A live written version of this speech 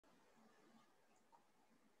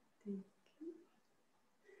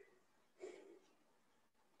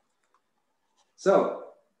So,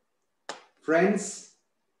 friends,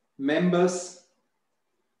 members,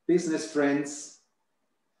 business friends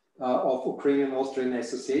of Ukrainian-Austrian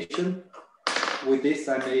Association, with this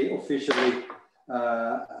I may officially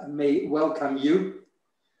welcome you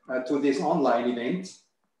to this online event.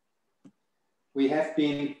 We have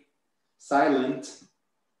been silent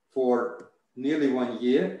for nearly 1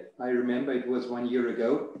 year. I remember it was 1 year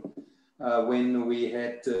ago when we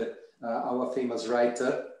had our famous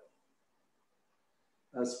writer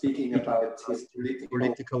speaking about his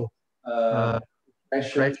political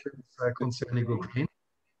impressions concerning Ukraine.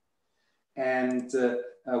 And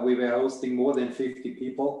we were hosting more than 50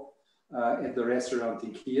 people at the restaurant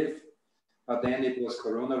in Kiev. But then it was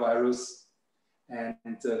coronavirus,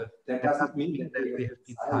 and that doesn't mean that we have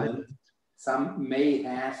been silent. Some may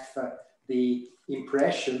have the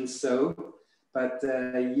impression so, but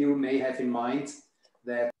you may have in mind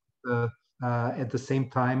that at the same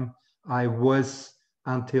time I was,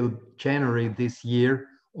 until January this year,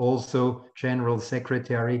 also General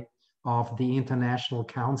Secretary of the International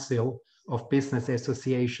Council of Business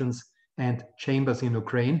Associations and Chambers in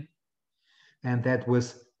Ukraine. And that was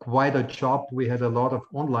quite a job. We had a lot of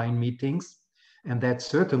online meetings, and that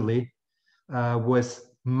certainly was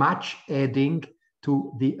much adding to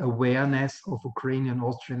the awareness of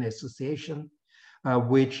Ukrainian-Austrian Association,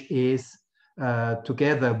 which is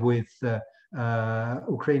together with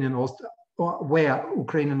where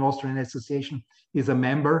Ukrainian-Austrian Association is a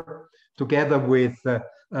member, together with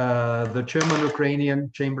the German-Ukrainian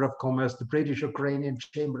Chamber of Commerce, the British-Ukrainian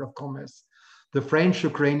Chamber of Commerce, the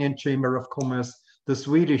French-Ukrainian Chamber of Commerce, the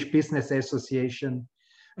Swedish Business Association,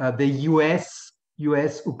 the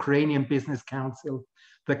US-Ukrainian Business Council,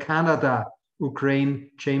 the Canada-Ukraine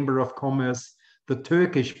Chamber of Commerce, the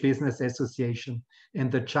Turkish Business Association,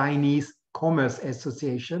 and the Chinese Commerce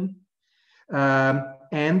Association.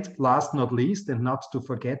 And last not least, and not to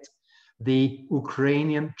forget, the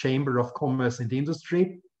Ukrainian Chamber of Commerce and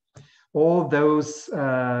Industry. All those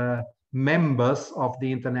members of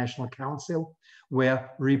the International Council were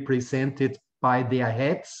represented by their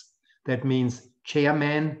heads. That means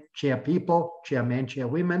chairmen, chairpeople, chairmen,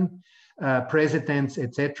 chairwomen, presidents,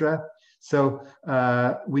 etc. So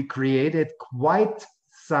we created quite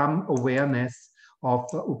some awareness of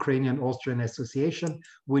Ukrainian-Austrian Association,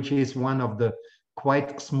 which is one of the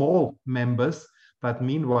quite small members, but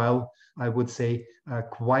meanwhile, I would say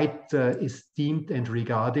quite esteemed and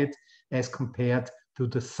regarded as compared to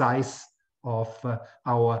the size of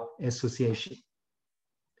our association.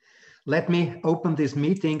 Let me open this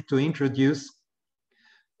meeting to introduce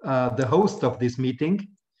the host of this meeting.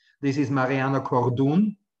 This is Mariana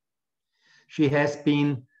Cordun. She has been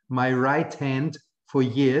my right hand for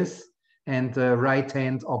years and right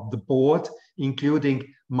hand of the board, including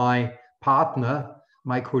my partner,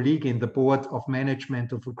 my colleague in the board of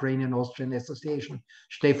management of Ukrainian-Austrian Association,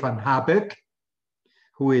 Stefan Habsburg,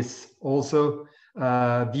 who is also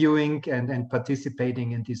viewing and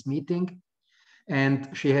participating in this meeting. And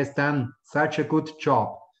she has done such a good job,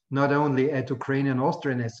 not only at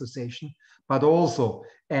Ukrainian-Austrian Association, but also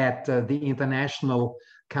at the International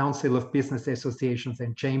Council of Business Associations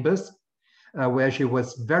and Chambers, where she was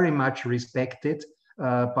very much respected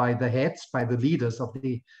by the heads, by the leaders of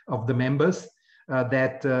the members,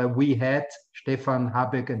 that we had, Stefan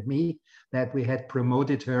Habsburg and me, that we had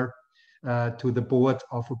promoted her to the board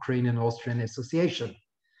of Ukrainian-Austrian Association.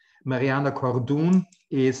 Mariana Cordun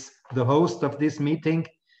is the host of this meeting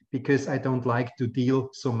because I don't like to deal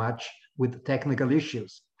so much with technical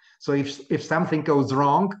issues. So if something goes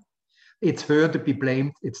wrong, it's her to be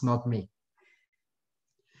blamed, it's not me.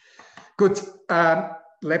 Good,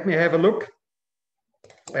 let me have a look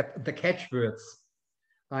at the catchwords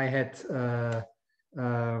I had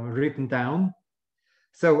written down.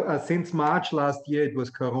 So since March last year, it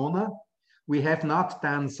was Corona. We have not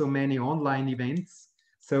done so many online events.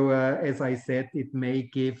 So as I said, it may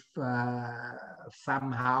give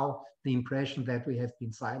somehow the impression that we have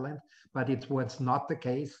been silent, but it was not the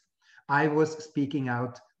case. I was speaking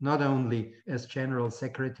out not only as General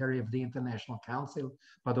Secretary of the International Council,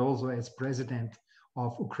 but also as President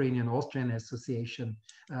of Ukrainian-Austrian Association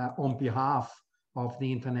on behalf of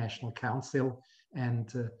the International Council. And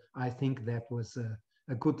I think that was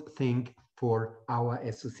a good thing for our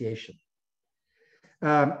association.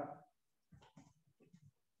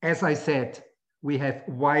 As I said, we have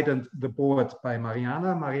widened the board by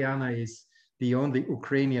Mariana. Mariana is the only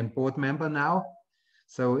Ukrainian board member now.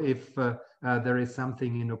 So if there is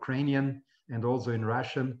something in Ukrainian and also in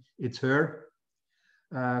Russian, it's her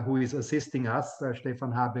who is assisting us,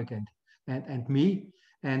 Stefan Habsburg and me.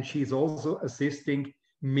 and she's also assisting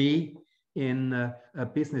me in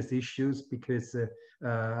business issues, because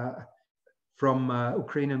from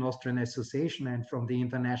Ukrainian-Austrian Association and from the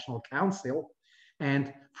International Council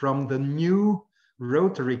and from the new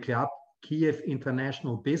Rotary Club, Kiev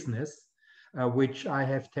International Business, which I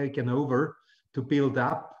have taken over to build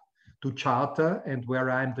up, to charter, and where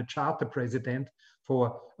I'm the charter president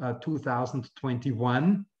for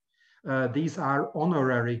 2021. These are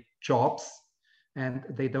honorary jobs and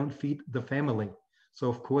they don't feed the family. So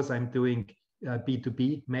of course I'm doing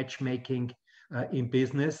B2B matchmaking in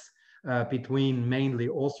business between mainly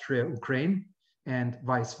Austria, Ukraine, and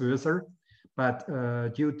vice versa. But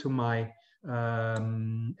due to my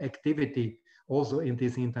activity also in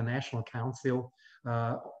this international council,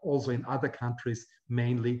 also in other countries,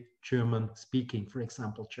 mainly German speaking, for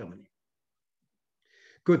example, Germany.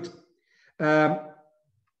 Good.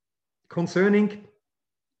 Concerning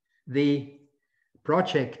the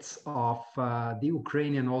projects of the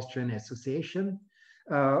Ukrainian-Austrian Association,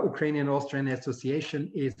 Ukrainian-Austrian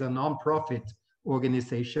Association is a non-profit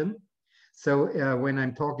organization. So when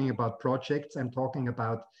I'm talking about projects, I'm talking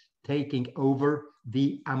about taking over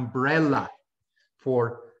the umbrella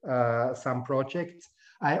for some projects.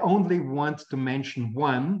 I only want to mention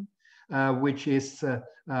one, which is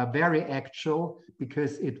very actual,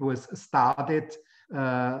 because it was started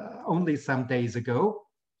only some days ago.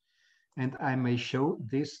 And I may show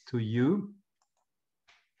this to you.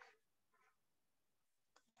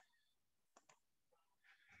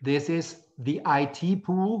 This is the IT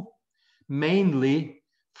pool, mainly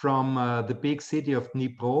from the big city of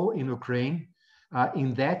Dnipro in Ukraine.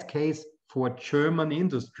 In that case, for German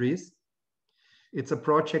industries. It's a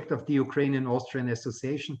project of the Ukrainian-Austrian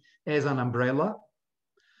Association as an umbrella.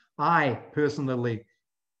 I personally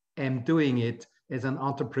am doing it as an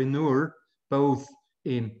entrepreneur, both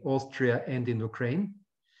in Austria and in Ukraine.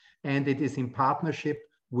 And it is in partnership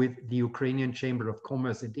with the Ukrainian Chamber of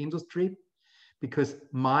Commerce and Industry, because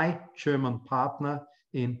my German partner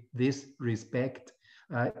in this respect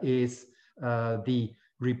is the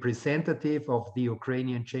representative of the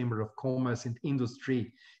Ukrainian Chamber of Commerce and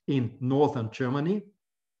Industry in northern Germany,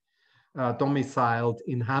 domiciled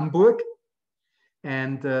in Hamburg.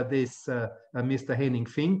 And this Mr. Henning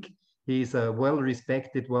Fink, he's a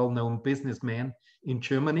well-respected, well-known businessman in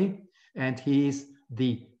Germany, and he is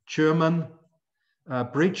the German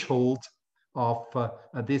bridgehold of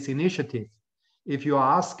this initiative. If you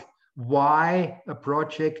ask why a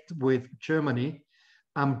project with Germany,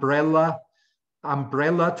 umbrellaed,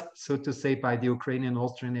 so to say, by the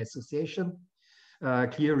Ukrainian-Austrian Association,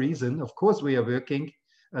 clear reason. Of course, we are working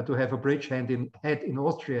to have a bridgehead in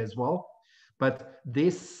Austria as well, but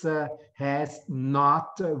this has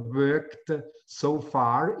not worked so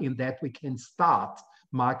far in that we can start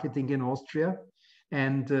marketing in Austria,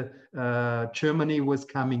 and Germany was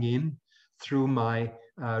coming in through my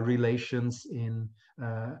relations in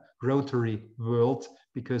Rotary world,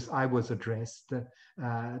 because I was addressed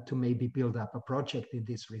to maybe build up a project in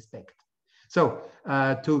this respect. So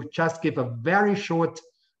to just give a very short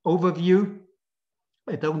overview,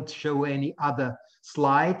 I don't show any other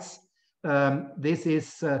slides. This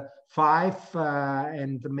is 5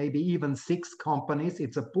 and maybe even 6 companies.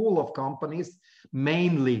 It's a pool of companies,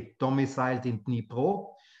 mainly domiciled in Dnipro,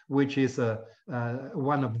 which is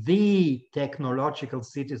one of the technological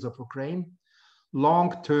cities of Ukraine.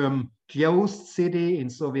 Long-term closed city in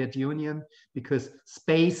Soviet Union, because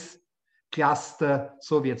space cluster,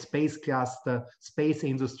 Soviet space cluster, space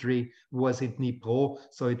industry was in Dnipro.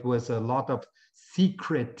 So it was a lot of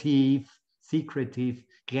secretive,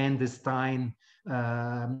 clandestine,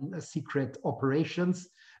 secret operations,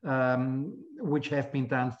 which have been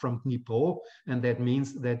done from Dnipro. And that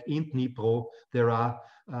means that in Dnipro, there are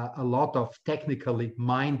a lot of technically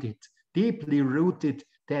minded, deeply rooted,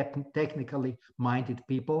 technically minded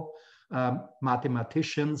people,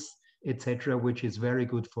 mathematicians, etc., which is very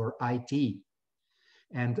good for IT.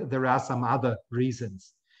 And there are some other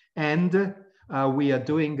reasons. And we are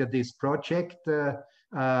doing this project,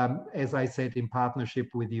 as I said, in partnership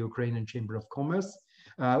with the Ukrainian Chamber of Commerce,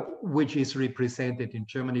 which is represented in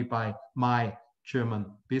Germany by my German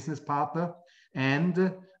business partner.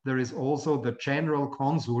 And there is also the General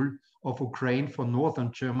Consul of Ukraine for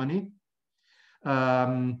Northern Germany,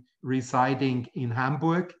 residing in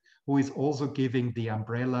Hamburg, who is also giving the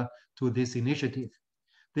umbrella to this initiative.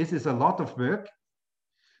 This is a lot of work,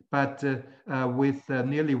 but with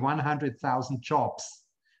nearly 100,000 jobs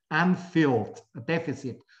unfilled, a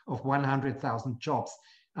deficit of 100,000 jobs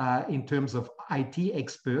in terms of IT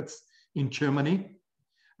experts in Germany.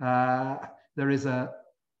 There is a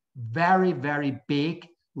very, very big,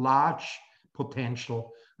 large potential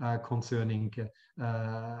concerning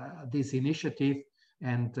this initiative,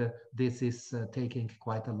 and this is taking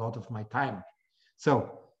quite a lot of my time. So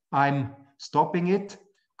I'm stopping it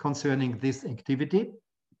concerning this activity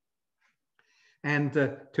and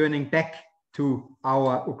turning back to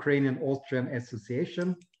our Ukrainian-Austrian Association.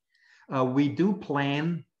 We do plan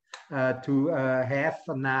to have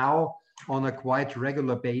now on a quite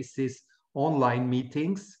regular basis online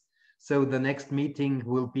meetings. So the next meeting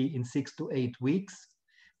will be in 6 to 8 weeks,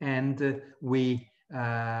 and we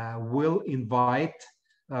will invite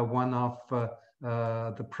one of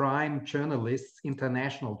the prime journalists,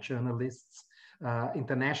 international journalists,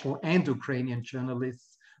 international and Ukrainian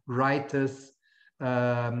journalists, writers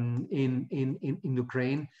in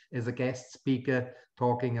Ukraine as a guest speaker,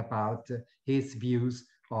 talking about his views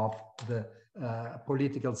of the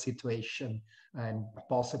political situation and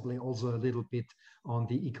possibly also a little bit on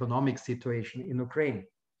the economic situation in Ukraine.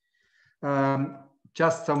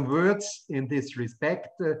 Just some words in this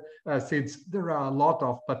respect, since there are a lot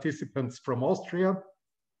of participants from Austria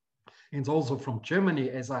and also from Germany,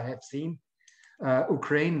 as I have seen.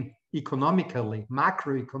 Ukraine economically,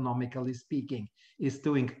 macroeconomically speaking, is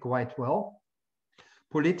doing quite well.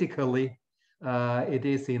 Politically, it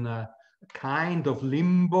is in a kind of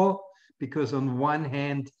limbo, because on one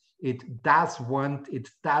hand, it does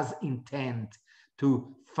intend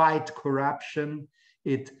to fight corruption.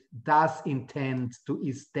 It does intend to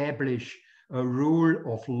establish a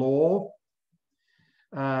rule of law,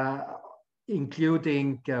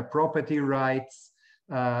 including property rights,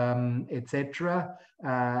 etc.,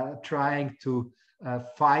 trying to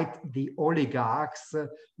fight the oligarchs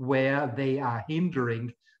where they are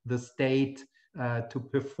hindering the state to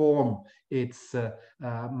perform its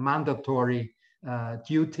mandatory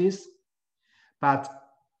duties. But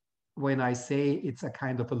when I say it's a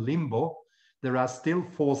kind of a limbo, there are still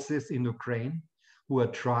forces in Ukraine who are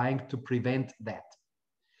trying to prevent that.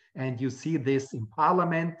 And you see this in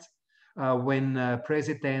parliament when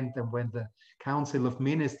president and when the Council of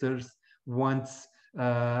Ministers wants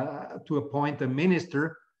to appoint a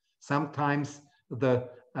minister. Sometimes the,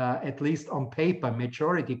 at least on paper,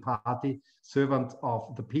 majority party, servant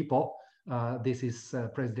of the people, this is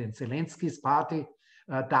President Zelensky's party,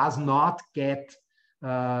 does not get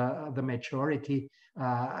the majority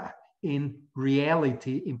in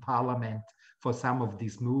reality in parliament for some of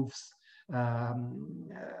these moves,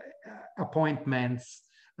 appointments,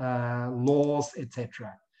 laws,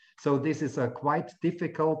 etc. So this is a quite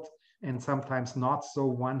difficult and sometimes not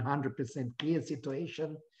so 100% clear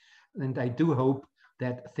situation. And I do hope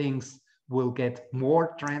that things will get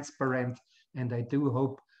more transparent. And I do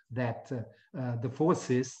hope that the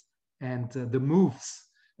forces and the moves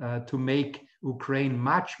to make Ukraine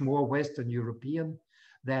much more Western European,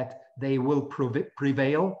 that they will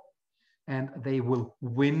prevail and they will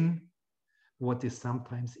win what is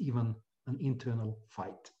sometimes even an internal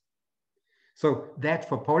fight. So that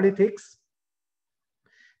for politics.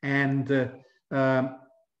 And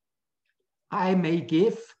I may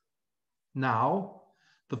give now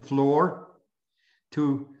the floor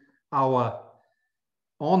to our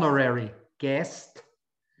honorary guest,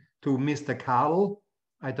 to Mr. Karl.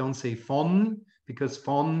 I don't say von, because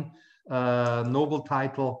von noble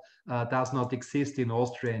title does not exist in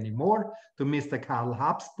Austria anymore. To Mr. Karl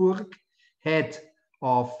Habsburg, head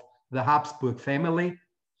of the Habsburg family,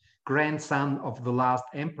 grandson of the last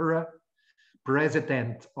emperor,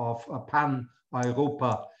 president of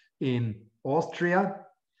Pan-Europa in Austria.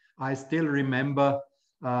 I still remember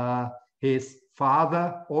his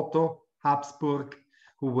father, Otto Habsburg,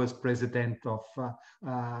 who was president of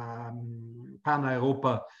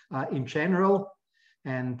Pan-Europa in general,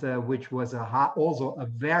 and which was also a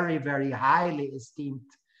very, very highly esteemed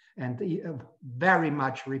and very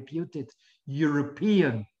much reputed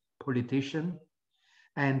European politician.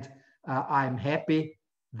 And I'm happy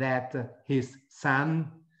that his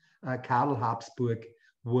son, Karl Habsburg,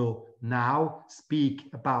 will now speak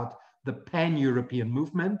about the Pan-European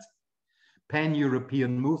movement.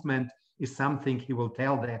 Pan-European movement is something, he will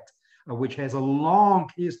tell that, which has a long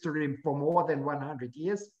history for more than 100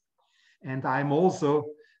 years. And I'm also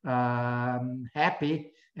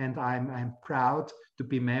happy and I'm proud to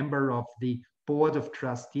be member of the Board of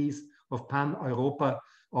Trustees of Pan-Europa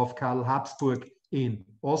of Karl Habsburg in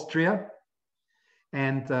Austria.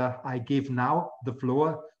 And I give now the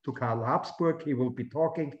floor to Karl Habsburg. He will be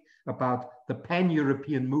talking about the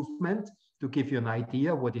Pan-European movement to give you an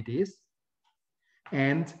idea what it is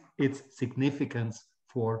and its significance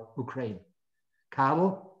for Ukraine.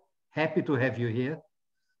 Karl, happy to have you here.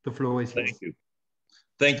 The floor is yours.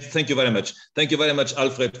 Thank you. Thank you very much. Thank you very much,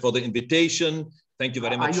 Alfred, for the invitation. Thank you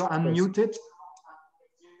very much. Are you unmuted?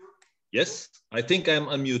 Yes, I think I am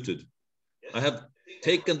unmuted. I have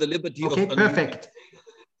taken the liberty of unmuting. Perfect.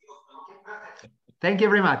 Thank you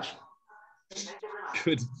very much.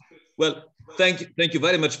 Good. Well, thank you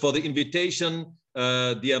very much for the invitation,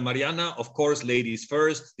 dear Mariana. Of course, ladies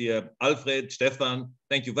first. Dear Alfred, Stefan,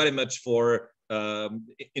 thank you very much for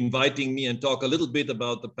inviting me and talk a little bit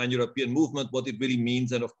about the Pan-European movement, what it really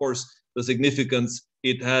means, and of course, the significance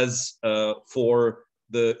it has for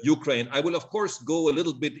the Ukraine. I will, of course, go a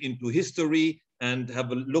little bit into history and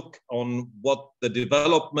have a look on what the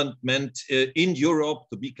development meant in Europe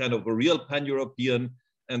to be kind of a real Pan-European,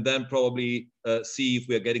 and then probably see if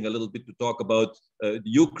we are getting a little bit to talk about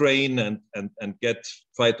Ukraine and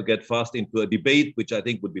try to get fast into a debate, which I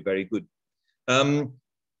think would be very good.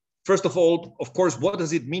 First of all, of course, what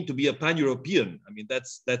does it mean to be a Pan-European? I mean,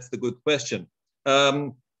 that's the good question.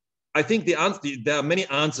 I think there are many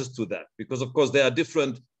answers to that, because of course there are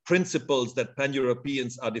different principles that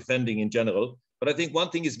Pan-Europeans are defending in general. But I think one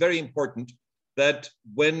thing is very important, that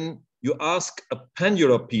when you ask a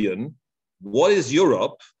Pan-European, what is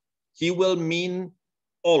Europe? He will mean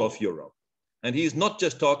all of Europe. And he is not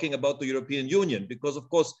just talking about the European Union, because of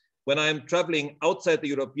course, when I am traveling outside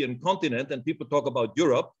the European continent and people talk about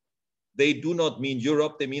Europe, they do not mean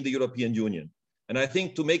Europe, they mean the European Union. And I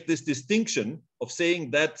think to make this distinction of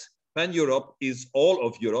saying that Pan-Europe is all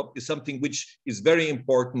of Europe is something which is very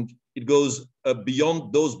important. It goes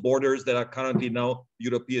beyond those borders that are currently now the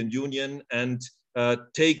European Union, and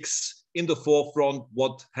takes in the forefront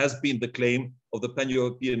what has been the claim of the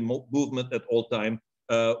Pan-European movement at all time,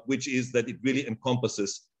 which is that it really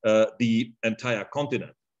encompasses the entire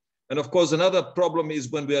continent. And of course, another problem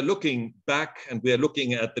is when we are looking back and we are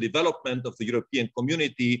looking at the development of the European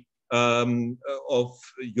community, of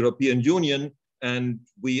European Union, and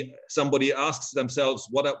somebody asks themselves,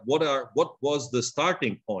 what was the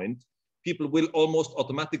starting point? People will almost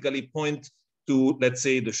automatically point to, let's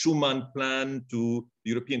say, the Schuman Plan, to the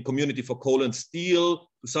European Community for Coal and Steel,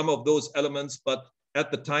 to some of those elements, but at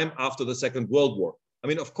the time after the Second World War. I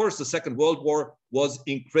mean, of course, the Second World War was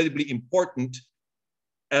incredibly important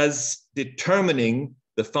as determining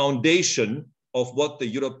the foundation of what the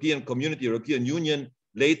European community, European Union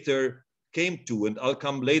later came to. And I'll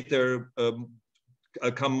come later, I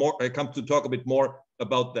come to talk a bit more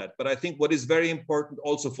about that. But I think what is very important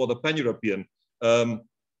also for the Pan-European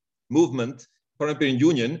movement, Pan-European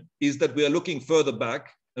Union, is that we are looking further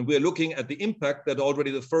back and we are looking at the impact that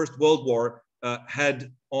already the First World War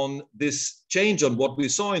had on this change on what we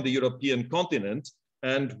saw in the European continent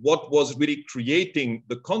and what was really creating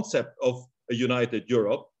the concept of a united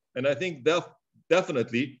Europe. And I think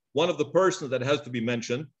definitely one of the persons that has to be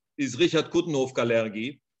mentioned is Richard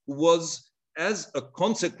Coudenhove-Kalergi, who was, as a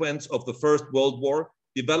consequence of the First World War,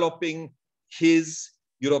 developing his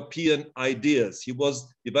European ideas. He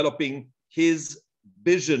was developing his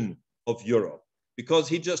vision of Europe because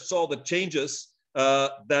he just saw the changes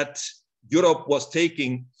that Europe was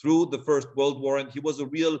taking through the First World War, and he was a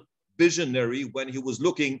real visionary when he was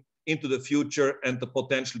looking into the future and the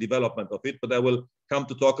potential development of it. But I will come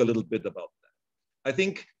to talk a little bit about that. I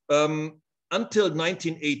think until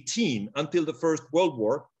 1918, until the First World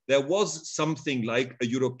War, there was something like a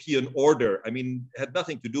European order. I mean, it had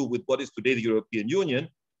nothing to do with what is today the European Union,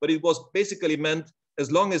 but it was basically meant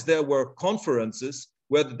as long as there were conferences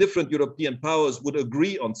where the different European powers would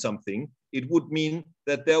agree on something, it would mean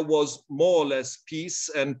that there was more or less peace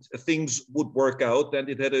and things would work out, and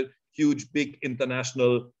it had a huge, big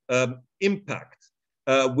international impact.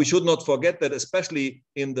 We should not forget that especially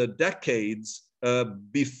in the decades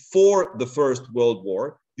before the First World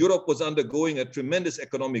War, Europe was undergoing a tremendous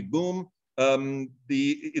economic boom.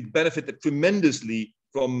 It benefited tremendously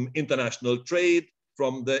from international trade,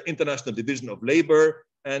 from the International Division of Labor,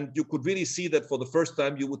 and you could really see that for the first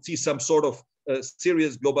time you would see some sort of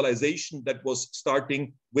serious globalization that was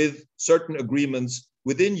starting with certain agreements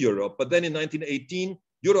within Europe. But then in 1918,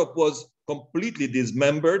 Europe was completely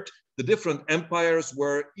dismembered. The different empires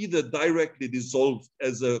were either directly dissolved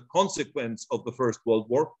as a consequence of the First World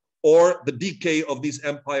War, or the decay of these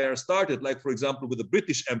empires started, like, for example, with the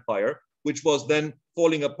British Empire, which was then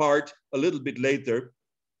falling apart a little bit later.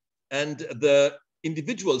 And the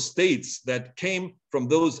individual states that came from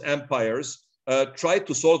those empires tried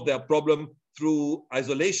to solve their problem through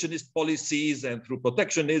isolationist policies and through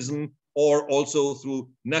protectionism, or also through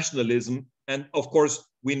nationalism. And of course,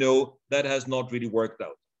 we know that has not really worked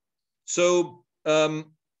out. So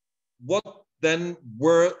what then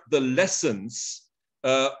were the lessons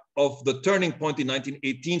of the turning point in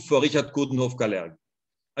 1918 for Richard Coudenhove-Kalergi?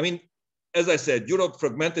 I mean, as I said, Europe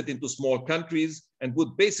fragmented into small countries and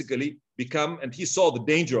would basically become, and he saw the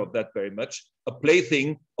danger of that very much, a plaything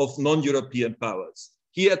of non-European powers.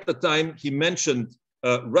 He, at the time, he mentioned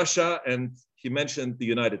Russia and he mentioned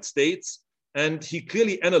the United States, and he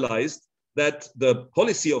clearly analyzed that the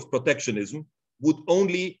policy of protectionism would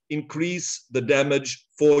only increase the damage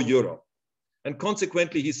for Europe. And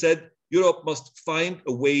consequently, he said, Europe must find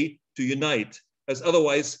a way to unite, as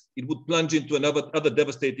otherwise it would plunge into another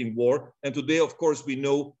devastating war. And today, of course, we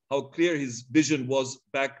know how clear his vision was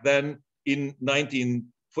back then in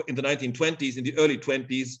the 1920s, in the early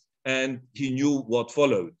 20s, and he knew what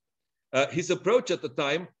followed. His approach at the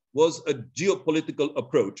time was a geopolitical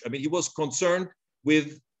approach. I mean, he was concerned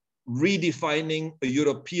with redefining a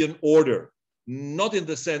European order, not in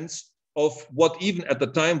the sense of what even at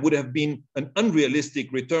the time would have been an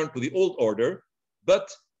unrealistic return to the old order,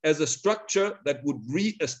 but as a structure that would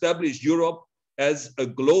re-establish Europe as a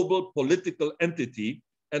global political entity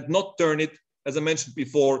and not turn it, as I mentioned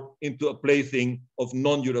before, into a plaything of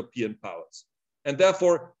non-European powers. And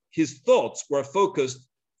therefore, his thoughts were focused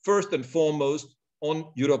first and foremost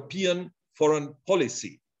on European foreign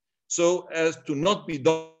policy, so as to not be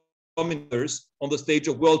dominators on the stage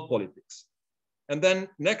of world politics. And then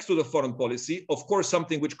next to the foreign policy, of course,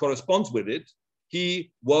 something which corresponds with it,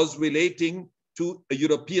 he was relating to a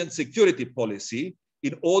European security policy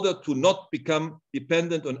in order to not become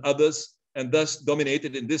dependent on others and thus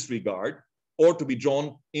dominated in this regard, or to be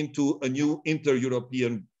drawn into a new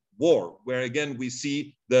inter-European war, where again we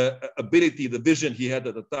see the ability, the vision he had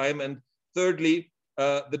at the time. And thirdly,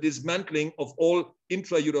 the dismantling of all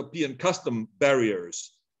intra-European custom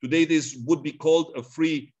barriers. Today, this would be called a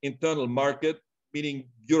free internal market, meaning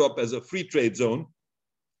Europe as a free trade zone.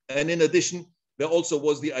 And in addition, there also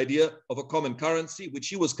was the idea of a common currency, which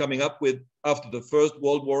he was coming up with after the First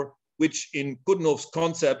World War, which in Koudenov's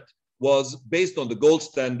concept was based on the gold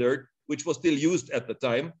standard, which was still used at the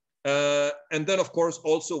time. And then, of course,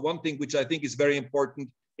 also one thing which I think is very important,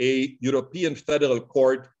 a European Federal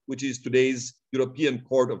Court, which is today's European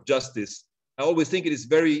Court of Justice. I always think it is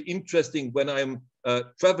very interesting when I'm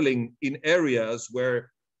traveling in areas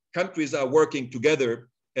where countries are working together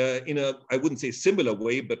in a, I wouldn't say similar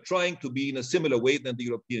way, but trying to be in a similar way than the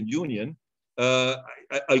European Union.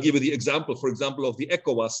 I'll give you the example, for example, of the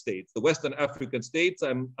ECOWAS states, the Western African states.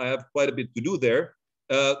 I have quite a bit to do there.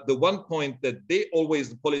 The one point that the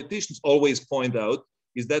politicians always point out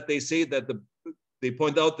is that they say that they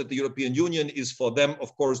point out that the European Union is for them,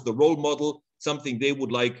 of course, the role model, something they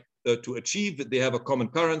would like to achieve. They have a common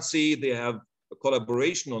currency, they have a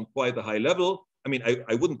collaboration on quite a high level. I mean,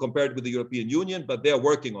 I wouldn't compare it with the European Union, but they are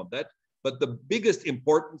working on that. But the biggest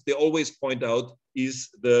importance they always point out is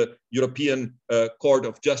the European Court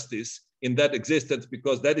of Justice in that existence,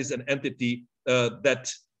 because that is an entity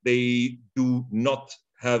that they do not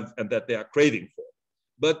have and that they are craving for.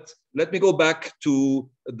 But let me go back to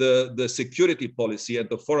the security policy and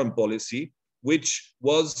the foreign policy, which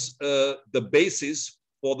was the basis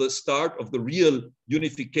for the start of the real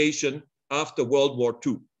unification after World War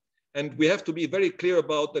II. And we have to be very clear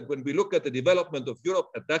about that when we look at the development of Europe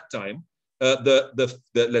at that time,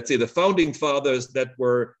 let's say the founding fathers that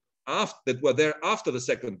were there after the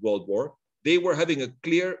Second World War, they were having a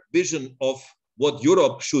clear vision of what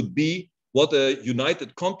Europe should be, what a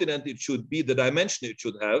united continent it should be, the dimension it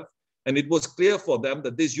should have. And it was clear for them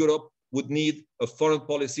that this Europe would need a foreign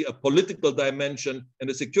policy, a political dimension, and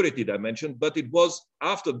a security dimension. But it was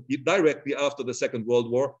directly after the Second World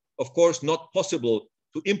War, of course, not possible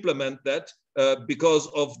to implement that because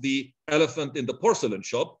of the elephant in the porcelain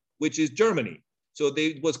shop, which is Germany. So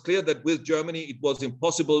it was clear that with Germany, it was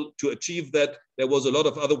impossible to achieve that. There was a lot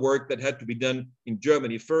of other work that had to be done in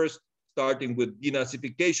Germany first, starting with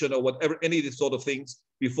denazification or whatever, any of these sort of things,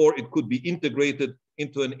 before it could be integrated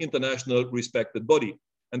into an international respected body.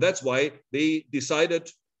 And that's why they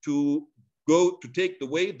decided to take the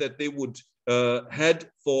way that they would head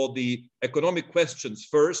for the economic questions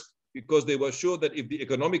first, because they were sure that if the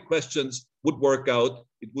economic questions would work out,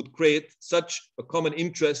 it would create such a common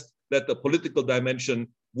interest that the political dimension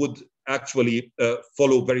would actually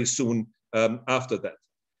follow very soon after that.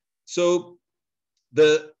 So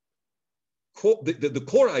the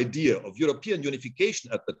core idea of European unification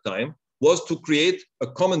at the time was to create a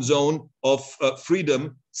common zone of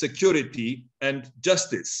freedom, security, and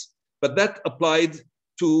justice. But that applied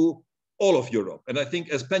to all of Europe. And I think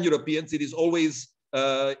as pan-Europeans, it is always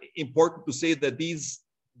important to say that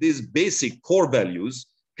these basic core values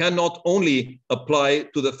can not only apply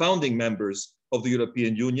to the founding members of the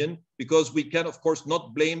European Union, because we can, of course,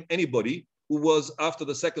 not blame anybody who was, after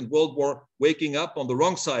the Second World War, waking up on the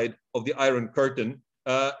wrong side of the Iron Curtain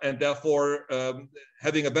and therefore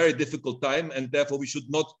having a very difficult time. And therefore, we should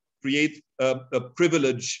not create a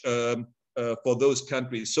privilege for those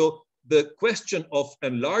countries. So the question of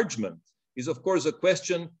enlargement is, of course, a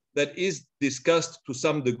question that is discussed to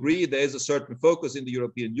some degree. There is a certain focus in the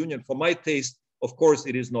European Union. For my taste, of course,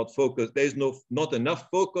 it is not focused. There is not enough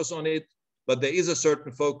focus on it, but there is a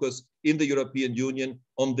certain focus in the European Union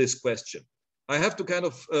on this question. I have to kind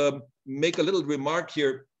of make a little remark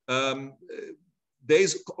here. There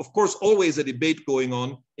is, of course, always a debate going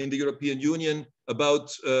on in the European Union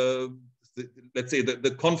about, let's say,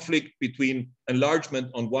 the conflict between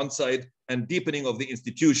enlargement on one side and deepening of the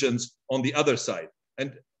institutions on the other side.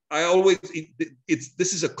 And I always,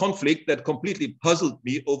 this is a conflict that completely puzzled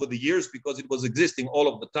me over the years because it was existing all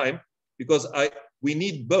of the time, because we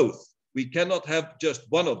need both. We cannot have just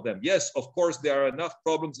one of them. Yes, of course, there are enough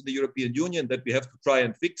problems in the European Union that we have to try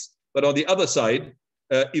and fix. But on the other side,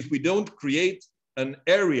 if we don't create an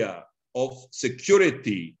area of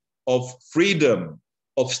security, of freedom,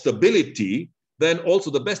 of stability, then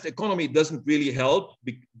also the best economy doesn't really help,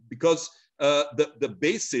 because the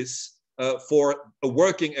basis for a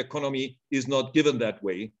working economy is not given that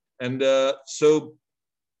way. And of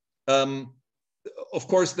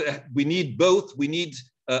course, we need both. We need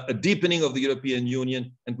a deepening of the European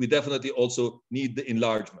Union, and we definitely also need the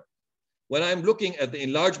enlargement. When I'm looking at the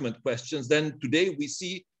enlargement questions, then today we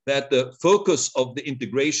see that the focus of the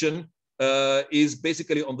integration is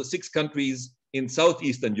basically on the 6 countries in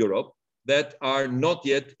Southeastern Europe that are not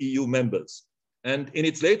yet EU members. And in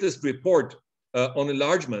its latest report on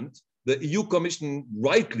enlargement, the EU Commission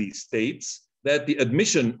rightly states that the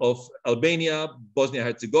admission of Albania,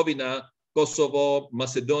 Bosnia-Herzegovina, Kosovo,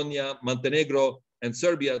 Macedonia, Montenegro, and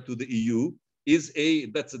Serbia to the EU is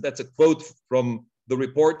that's a quote from the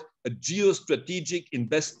report, a geostrategic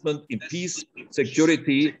investment in peace,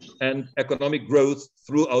 security, and economic growth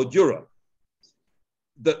throughout Europe.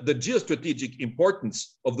 The geostrategic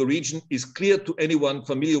importance of the region is clear to anyone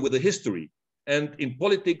familiar with the history. And in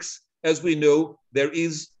politics, as we know, there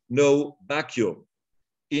is no vacuum.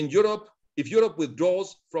 In Europe, if Europe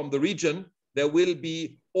withdraws from the region, there will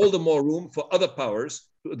be all the more room for other powers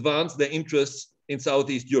to advance their interests in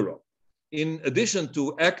Southeast Europe. In addition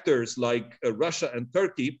to actors like Russia and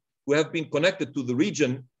Turkey, who have been connected to the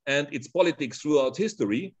region and its politics throughout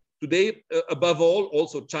history, today, above all,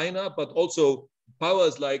 also China, but also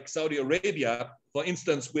powers like Saudi Arabia, for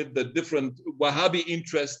instance, with the different Wahhabi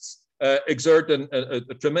interests, exert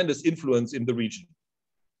a tremendous influence in the region.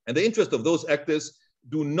 And the interests of those actors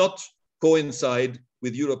do not coincide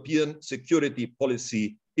with European security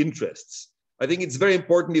policy interests. I think it's very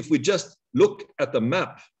important, if we just look at the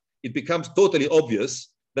map, it becomes totally obvious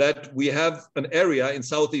that we have an area in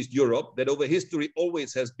Southeast Europe that over history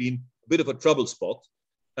always has been a bit of a trouble spot,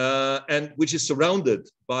 and which is surrounded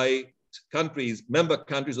by countries, member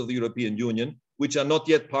countries of the European Union, which are not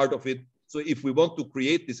yet part of it. So if we want to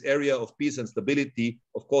create this area of peace and stability,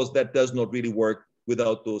 of course, that does not really work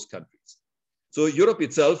without those countries. So Europe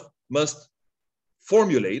itself must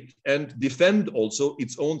formulate and defend also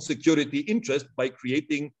its own security interest by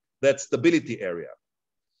creating that stability area.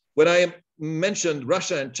 When I mentioned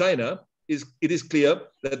Russia and China, it is clear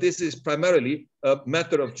that this is primarily a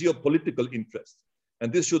matter of geopolitical interest.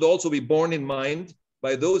 And this should also be borne in mind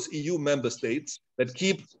by those EU member states that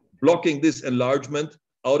keep blocking this enlargement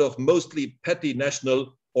out of mostly petty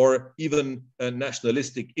national or even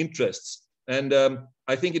nationalistic interests. And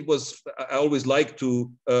I think I always like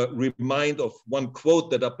to remind of one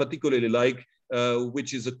quote that I particularly like,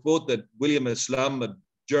 which is a quote that William Islam, a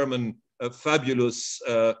German fabulous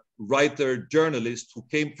writer, journalist who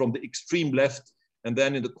came from the extreme left and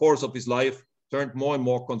then in the course of his life turned more and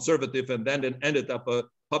more conservative, and then ended up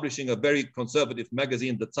publishing a very conservative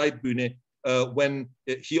magazine, the Zeitbühne, when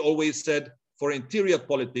he always said, for interior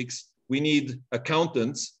politics, we need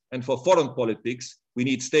accountants, and for foreign politics, we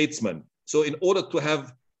need statesmen. So in order to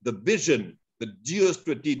have the vision, the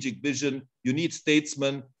geostrategic vision, you need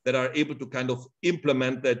statesmen that are able to kind of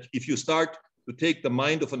implement that. If you start to take the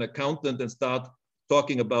mind of an accountant and start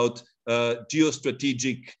talking about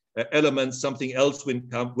geostrategic elements, something else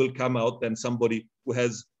will come out than somebody who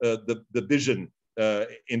has the vision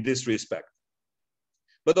in this respect.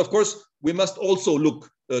 But of course, we must also look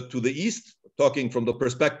to the East, talking from the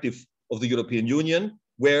perspective of the European Union,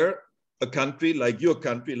 where a country like your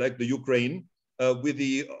country, like the Ukraine, with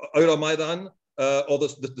the Euromaidan, or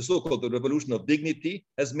the so-called Revolution of Dignity,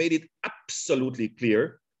 has made it absolutely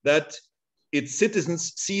clear that its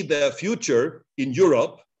citizens see their future in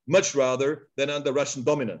Europe much rather than under Russian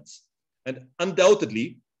dominance. And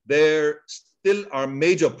undoubtedly, there still are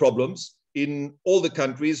major problems in all the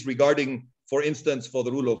countries regarding, for instance, for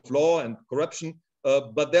the rule of law and corruption,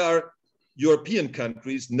 but there are European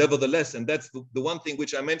countries, nevertheless, and that's the one thing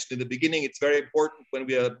which I mentioned in the beginning, it's very important when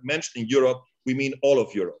we are mentioning Europe, we mean all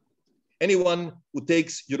of Europe. Anyone who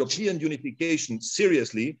takes European unification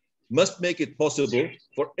seriously must make it possible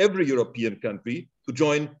for every European country to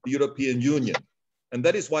join the European Union. And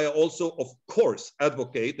that is why I also, of course,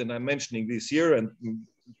 advocate, and I'm mentioning this here and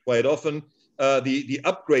quite often, the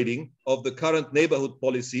upgrading of the current neighborhood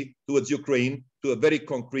policy towards Ukraine to a very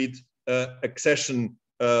concrete accession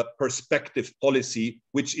perspective policy,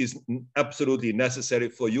 which is absolutely necessary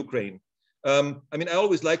for Ukraine. I mean, I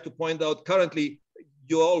always like to point out, currently,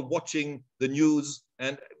 you're all watching the news,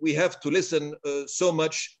 and we have to listen so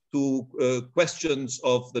much to questions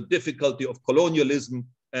of the difficulty of colonialism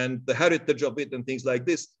and the heritage of it and things like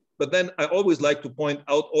this. But then I always like to point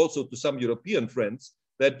out also to some European friends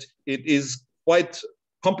that it is quite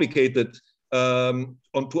complicated on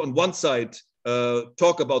one side,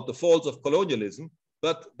 talk about the faults of colonialism,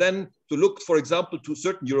 but then to look, for example, to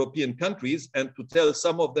certain European countries and to tell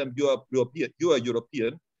some of them you are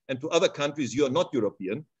European, and to other countries you are not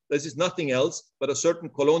European. This is nothing else but a certain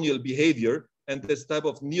colonial behavior and this type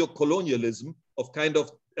of neo-colonialism of kind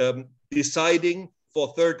of deciding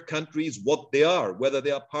for third countries what they are, whether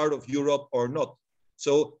they are part of Europe or not.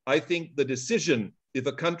 So I think the decision, if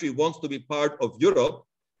a country wants to be part of Europe,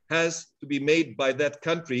 has to be made by that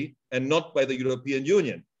country and not by the European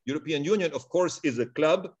Union. European Union, of course, is a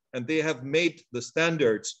club, and they have made the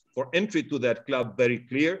standards for entry to that club very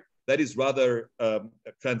clear. That is rather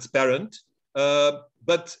transparent,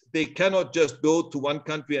 but they cannot just go to one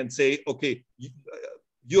country and say, okay,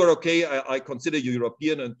 you're okay, I consider you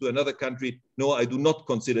European, and to another country, no, I do not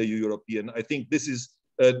consider you European. I think this is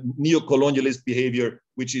neo-colonialist behavior,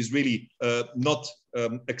 which is really not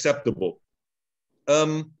acceptable.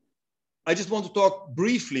 I just want to talk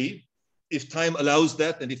briefly, if time allows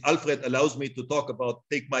that, and if Alfred allows me to talk about,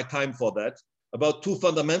 take my time for that, about two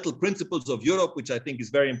fundamental principles of Europe, which I think is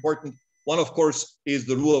very important. One, of course, is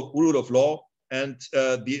the rule of law, and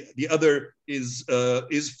the other is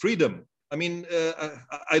freedom. I mean,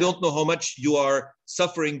 I don't know how much you are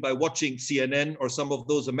suffering by watching CNN or some of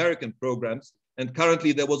those American programs, and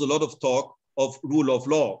currently there was a lot of talk of rule of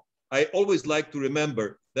law. I always like to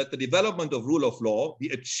remember that the development of rule of law, the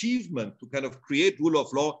achievement to kind of create rule of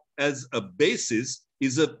law as a basis,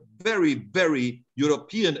 is a very, very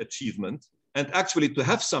European achievement. And actually to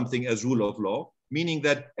have something as rule of law, meaning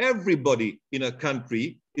that everybody in a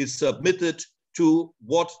country is submitted to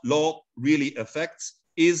what law really affects,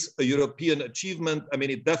 is a European achievement. I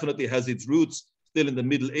mean, it definitely has its roots still in the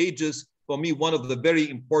Middle Ages. For me, one of the very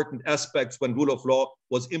important aspects when rule of law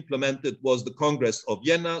was implemented was the Congress of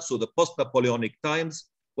Vienna, so the post-Napoleonic times,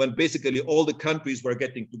 when basically all the countries were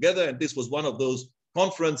getting together. And this was one of those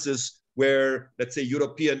conferences where, let's say,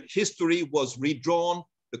 European history was redrawn,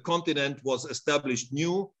 the continent was established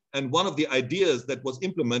new, and one of the ideas that was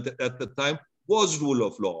implemented at the time was rule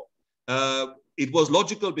of law. It was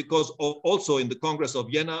logical because also in the Congress of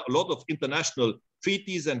Vienna, a lot of international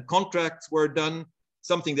treaties and contracts were done,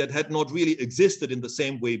 something that had not really existed in the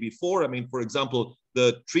same way before. I mean, for example,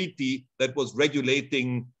 the treaty that was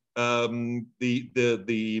regulating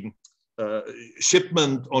the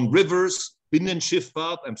shipment on rivers,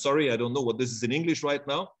 Binnenschifffahrt. I'm sorry, I don't know what this is in English right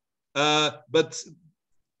now. But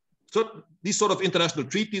so these sort of international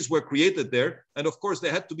treaties were created there. And of course,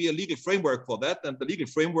 there had to be a legal framework for that. And the legal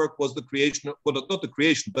framework was the creation, well, not the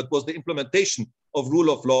creation, but was the implementation of rule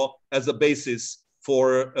of law as a basis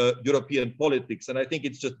for European politics. And I think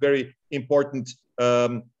it's just very important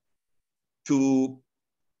to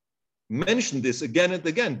mention this again and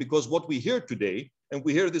again, because what we hear today, and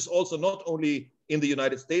we hear this also not only in the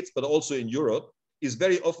United States, but also in Europe, is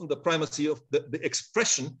very often the primacy of the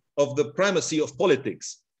expression of the primacy of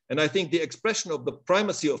politics. And I think the expression of the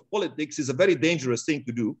primacy of politics is a very dangerous thing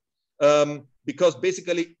to do, because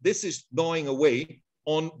basically this is gnawing away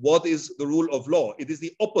on what is the rule of law. It is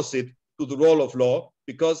the opposite to the rule of law,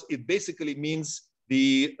 because it basically means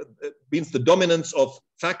the dominance of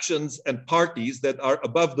factions and parties that are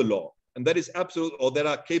above the law. And that is absolute, or that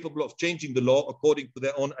are capable of changing the law according to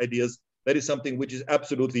their own ideas. That is something which is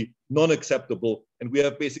absolutely non-acceptable. And we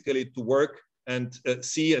have basically to work and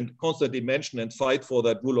see and constantly mention and fight for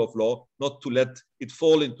that rule of law, not to let it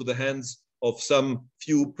fall into the hands of some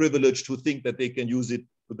few privileged who think that they can use it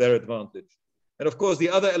to their advantage. And of course, the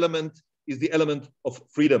other element is the element of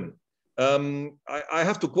freedom. I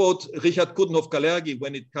have to quote Richard Coudenhove-Kalergi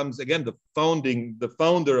when it comes, again, the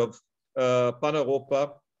founder of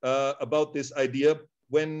Paneuropa, about this idea,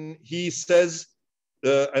 when he says,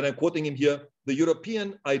 and I'm quoting him here, the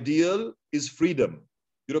European ideal is freedom.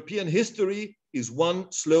 European history is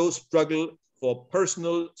one slow struggle for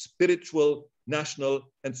personal, spiritual, national,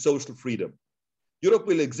 and social freedom. Europe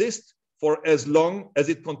will exist for as long as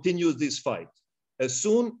it continues this fight. As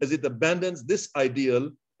soon as it abandons this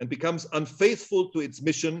ideal and becomes unfaithful to its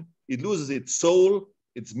mission, it loses its soul,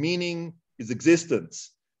 its meaning, its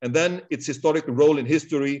existence. And then its historical role in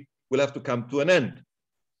history will have to come to an end.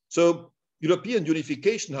 So European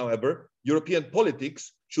unification, however, European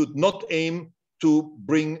politics should not aim to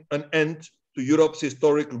bring an end to Europe's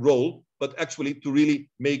historical role, but actually to really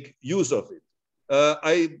make use of it.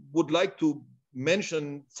 I would like to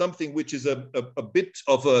mention something which is a bit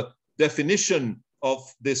of a definition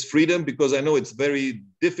of this freedom, because I know it's very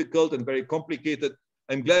difficult and very complicated.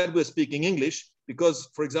 I'm glad we're speaking English, because,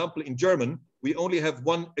 for example, in German, we only have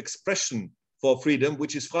one expression for freedom,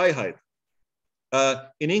 which is Freiheit.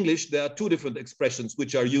 In English, there are two different expressions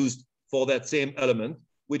which are used for that same element,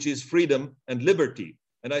 which is freedom and liberty.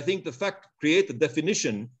 And I think the fact to create a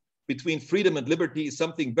definition between freedom and liberty is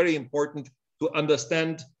something very important to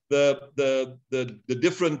understand the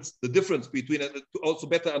difference between it, to also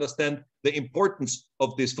better understand the importance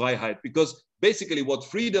of this Freiheit. Because basically what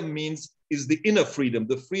freedom means is the inner freedom,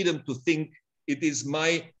 the freedom to think. It is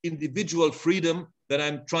my individual freedom that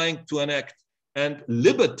I'm trying to enact. And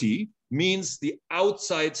liberty means the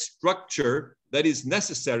outside structure that is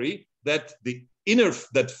necessary, that the inner,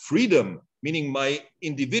 that freedom, meaning my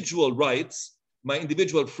individual rights, my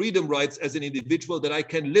individual freedom rights as an individual, that I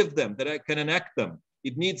can live them, that I can enact them.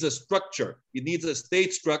 It needs a structure. It needs a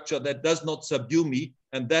state structure that does not subdue me,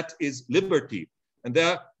 and that is liberty. And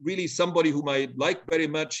there really somebody whom I like very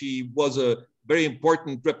much, he was a very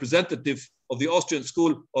important representative of the Austrian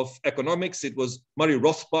School of Economics. It was Murray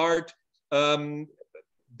Rothbard,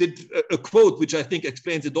 did a quote which I think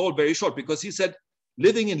explains it all very short, because he said,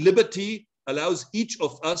 living in liberty allows each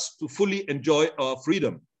of us to fully enjoy our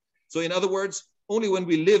freedom. So in other words, only when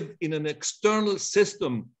we live in an external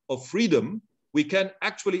system of freedom, we can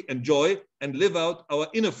actually enjoy and live out our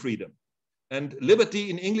inner freedom. And liberty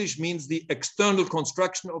in English means the external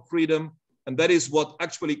construction of freedom, and that is what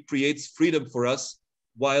actually creates freedom for us,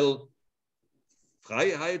 while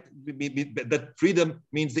Freiheit, that freedom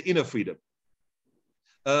means the inner freedom.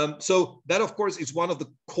 So that, of course, is one of the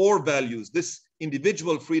core values. This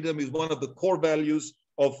individual freedom is one of the core values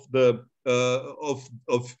of the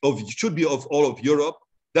should be of all of Europe,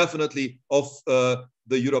 definitely of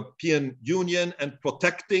the European Union. And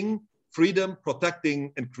protecting freedom,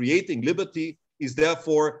 protecting and creating liberty is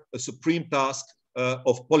therefore a supreme task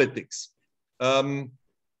of politics.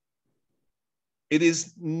 It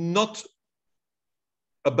is not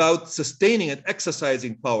about sustaining and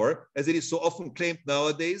exercising power, as it is so often claimed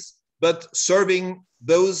nowadays, but serving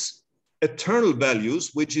those eternal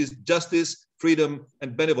values, which is justice, freedom,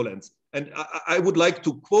 and benevolence. And I would like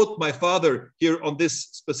to quote my father here on this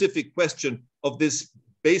specific question of these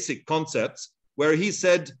basic concepts, where he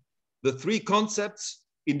said, the three concepts,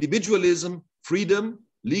 individualism, freedom,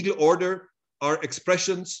 legal order, are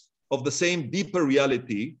expressions of the same deeper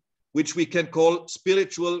reality, which we can call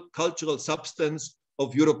spiritual, cultural substance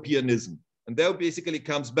of Europeanism. And that basically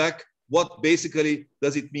comes back, what basically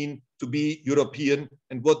does it mean to be European,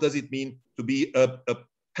 and what does it mean to be a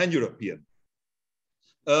pan-European?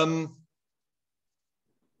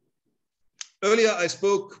 Earlier I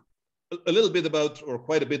spoke a little bit about, or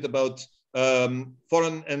quite a bit about,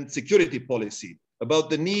 foreign and security policy, about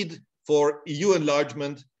the need for EU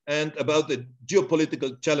enlargement, and about the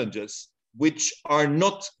geopolitical challenges, which are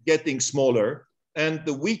not getting smaller, and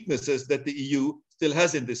the weaknesses that the EU still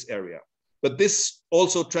has in this area. But this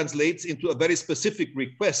also translates into a very specific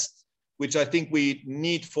request, which I think we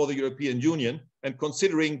need for the European Union. And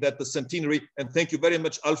considering that the centenary, and thank you very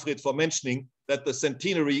much, Alfred, for mentioning that the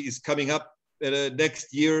centenary is coming up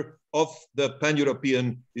next year of the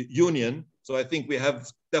Pan-European Union. So I think we have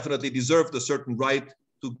definitely deserved a certain right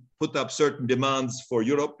to put up certain demands for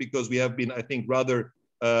Europe, because we have been, I think, rather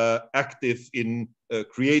active in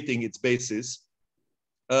creating its basis.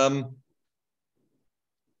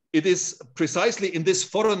 It is precisely in this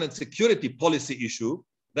foreign and security policy issue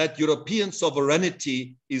that European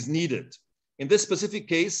sovereignty is needed. In this specific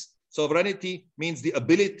case, sovereignty means the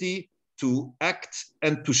ability to act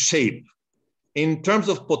and to shape. In terms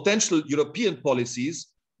of potential European policies,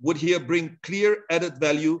 would here bring clear added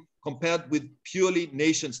value compared with purely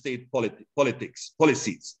nation-state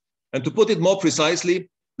policies. And to put it more precisely,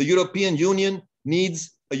 the European Union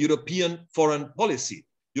needs a European foreign policy.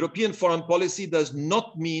 European foreign policy does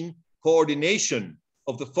not mean coordination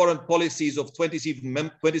of the foreign policies of 27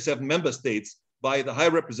 member states by the high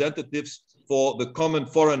representatives for the common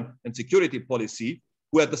foreign and security policy,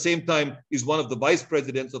 who at the same time is one of the vice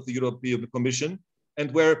presidents of the European Commission.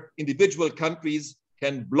 and where individual countries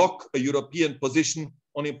can block a European position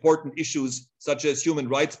on important issues such as human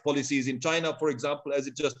rights policies in China, for example, as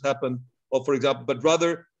it just happened, or for example, but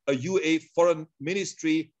rather a UA foreign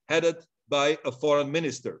ministry headed by a foreign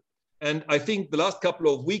minister. And I think the last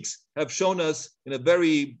couple of weeks have shown us in a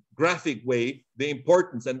very graphic way the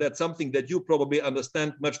importance, and that's something that you probably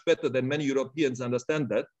understand much better than many Europeans understand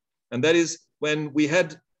that. And that is when we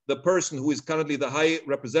had the person who is currently the High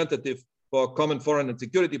Representative for Common Foreign and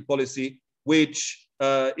Security Policy, which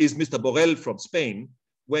is Mr. Borrell from Spain,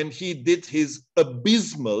 when he did his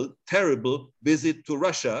abysmal, terrible visit to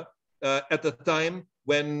Russia at the time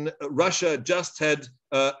when Russia just had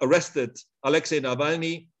arrested Alexei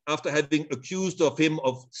Navalny after having accused of him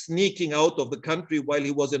of sneaking out of the country while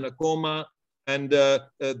he was in a coma, and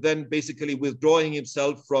then basically withdrawing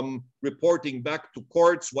himself from reporting back to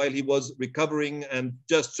courts while he was recovering and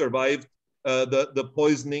just survived the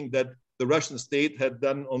poisoning that the Russian state had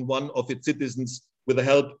done on one of its citizens with the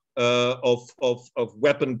help of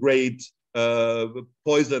weapon-grade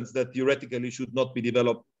poisons that theoretically should not be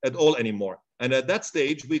developed at all anymore. And at that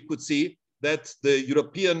stage, we could see that the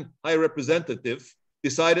European High Representative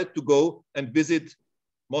decided to go and visit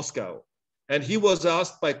Moscow. And he was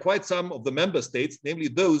asked by quite some of the member states, namely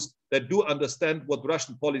those that do understand what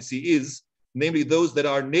Russian policy is, namely those that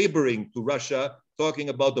are neighboring to Russia, talking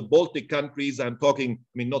about the Baltic countries, I'm talking,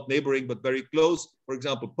 I mean, not neighboring, but very close, for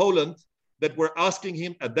example, Poland, that were asking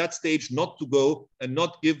him at that stage not to go and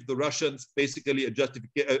not give the Russians basically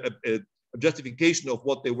a justification of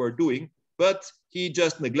what they were doing. But he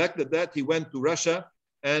just neglected that. He went to Russia.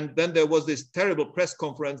 And then there was this terrible press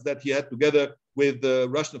conference that he had together with the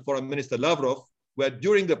Russian Foreign Minister Lavrov, where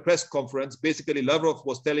during the press conference, basically Lavrov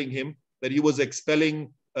was telling him that he was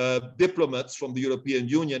expelling diplomats from the European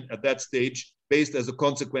Union at that stage, based as a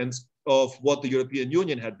consequence of what the European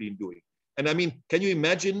Union had been doing. And I mean, can you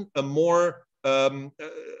imagine a more, a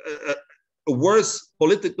worse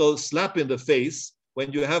political slap in the face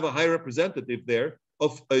when you have a high representative there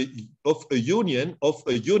of a union, of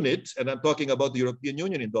a unit, and I'm talking about the European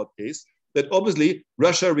Union in that case, that obviously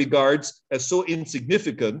Russia regards as so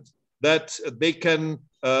insignificant that they can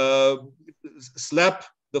slap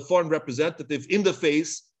the foreign representative in the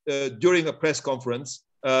face during a press conference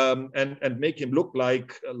and make him look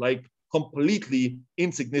like completely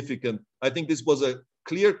insignificant. I think this was a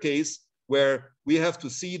clear case where we have to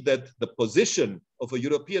see that the position of a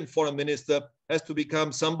European foreign minister has to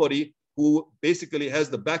become somebody who basically has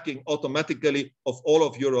the backing automatically of all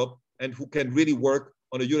of Europe and who can really work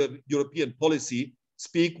on a European policy,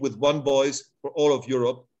 speak with one voice for all of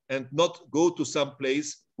Europe, and not go to some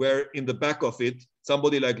place where in the back of it,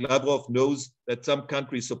 somebody like Lavrov knows that some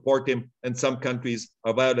countries support him and some countries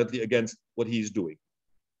are violently against what he is doing.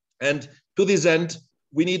 And to this end,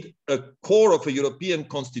 we need a core of a European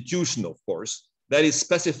constitution, of course, that is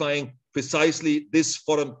specifying precisely this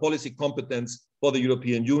foreign policy competence for the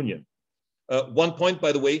European Union. One point,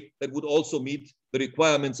 by the way, that would also meet the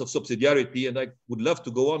requirements of subsidiarity, and I would love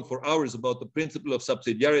to go on for hours about the principle of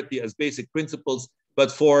subsidiarity as basic principles,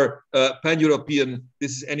 but for pan-European,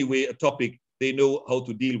 this is anyway a topic they know how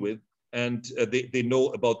to deal with, and they know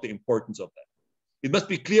about the importance of that. It must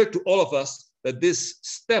be clear to all of us that this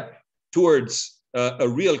step towards a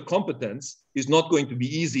real competence is not going to be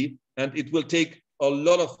easy, and it will take a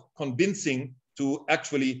lot of convincing to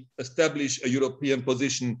actually establish a European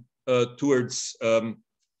position towards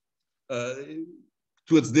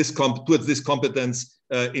this competence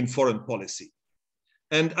in foreign policy.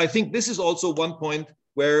 And I think this is also one point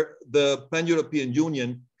where the Pan-European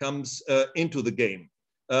Union comes into the game.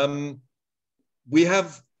 We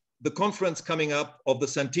have the conference coming up of the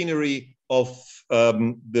centenary of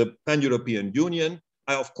the Pan-European Union.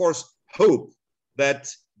 I, of course, hope that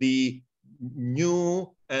the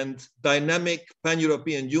new and dynamic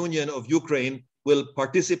Pan-European Union of Ukraine will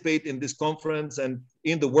participate in this conference and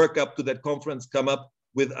in the work up to that conference come up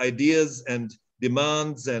with ideas and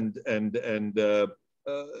demands and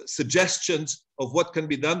suggestions of what can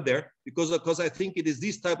be done there, because I think it is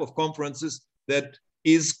these type of conferences that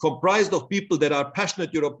is comprised of people that are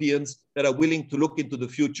passionate Europeans that are willing to look into the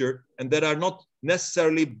future and that are not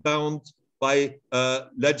necessarily bound by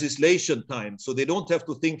legislation time. So they don't have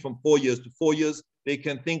to think from 4 years to 4 years. They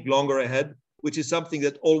can think longer ahead, which is something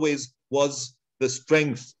that always was the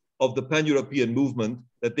strength of the Pan-European movement,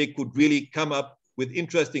 that they could really come up with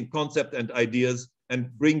interesting concepts and ideas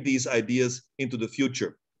and bring these ideas into the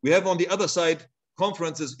future. We have on the other side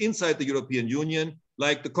conferences inside the European Union,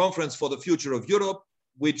 like the Conference for the Future of Europe,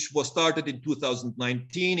 which was started in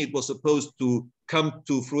 2019. It was supposed to come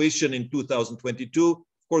to fruition in 2022.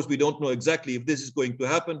 Of course, we don't know exactly if this is going to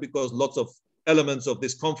happen because lots of elements of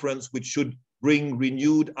this conference, which should bring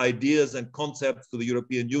renewed ideas and concepts to the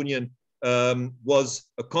European Union, was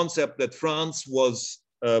a concept that France was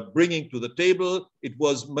bringing to the table. It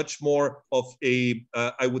was much more of a,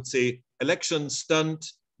 I would say, election stunt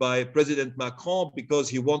by President Macron, because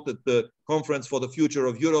he wanted the Conference for the Future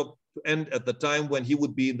of Europe to end at the time when he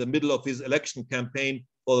would be in the middle of his election campaign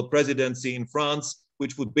for the presidency in France,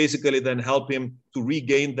 which would basically then help him to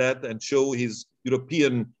regain that and show his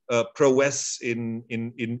European prowess in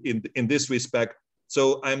this respect.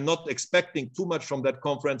 So I'm not expecting too much from that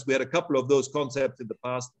conference. We had a couple of those concepts in the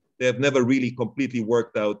past. They have never really completely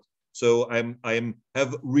worked out. So I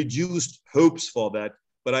have reduced hopes for that.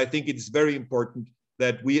 But I think it's very important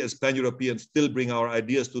that we as Pan-Europeans still bring our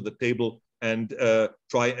ideas to the table and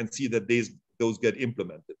try and see that those get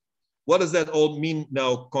implemented. What does that all mean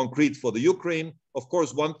now concrete for the Ukraine? Of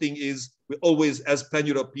course, one thing is we always, as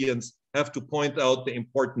Pan-Europeans, have to point out the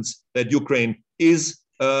importance that Ukraine is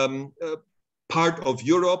part of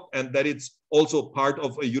Europe and that it's also part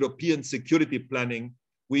of a European security planning.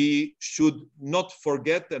 We should not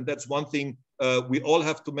forget, and that's one thing we all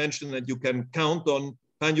have to mention, and you can count on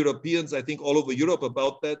Pan-Europeans, I think all over Europe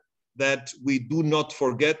about that, that we do not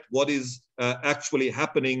forget what is actually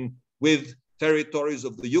happening with territories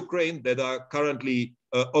of the Ukraine that are currently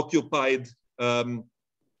occupied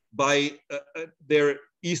by their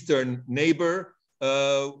eastern neighbor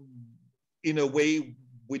in a way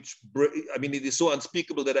which, I mean, it is so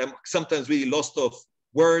unspeakable that I'm sometimes really lost of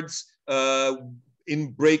words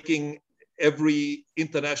in breaking every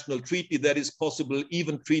international treaty that is possible,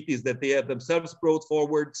 even treaties that they have themselves brought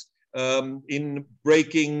forwards, in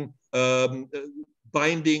breaking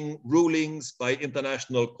binding rulings by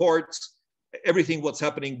international courts. Everything what's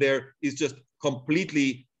happening there is just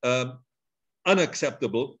completely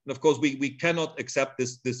unacceptable. And of course, we cannot accept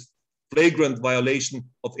this flagrant violation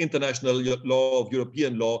of international law, of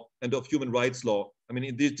European law, and of human rights law. I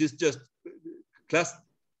mean, this just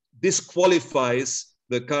disqualifies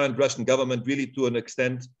the current Russian government really to an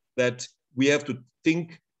extent that we have to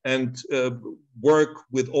think and work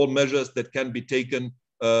with all measures that can be taken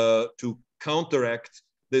to counteract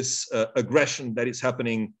this aggression that is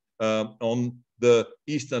happening on the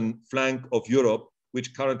eastern flank of Europe,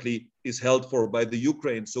 which currently is held for by the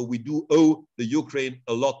Ukraine. So we do owe the Ukraine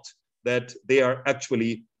a lot that they are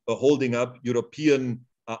actually holding up European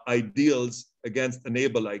ideals against a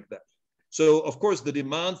neighbor like that. So, of course, the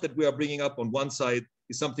demands that we are bringing up on one side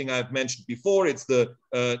is something I've mentioned before. It's the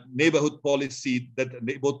neighborhood policy, that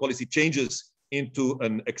neighborhood policy changes into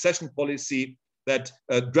an accession policy, that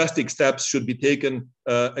drastic steps should be taken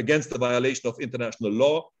against the violation of international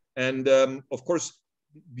law. And of course,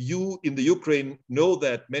 you in the Ukraine know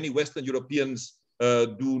that many Western Europeans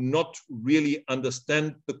do not really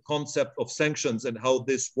understand the concept of sanctions and how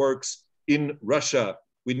this works in Russia.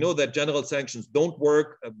 We know that general sanctions don't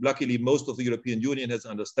work. Luckily, most of the European Union has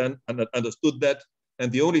understood that.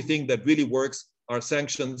 And the only thing that really works are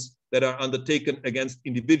sanctions that are undertaken against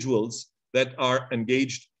individuals that are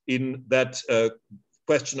engaged in that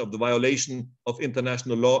question of the violation of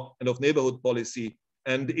international law and of neighborhood policy.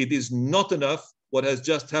 And it is not enough what has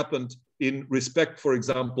just happened in respect, for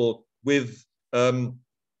example, with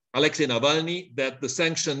Alexei Navalny, that the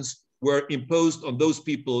sanctions were imposed on those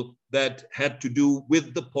people that had to do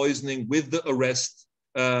with the poisoning, with the arrest,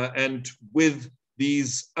 and with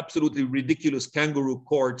these absolutely ridiculous kangaroo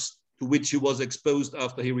courts to which he was exposed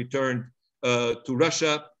after he returned to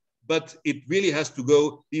Russia. But it really has to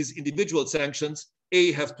go, these individual sanctions,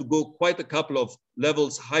 have to go quite a couple of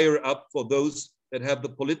levels higher up for those that have the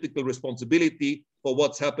political responsibility for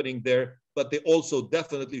what's happening there. But they also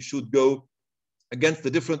definitely should go against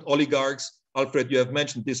the different oligarchs. Alfred, you have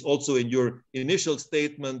mentioned this also in your initial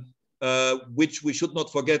statement, which we should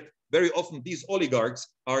not forget. Very often these oligarchs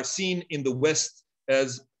are seen in the West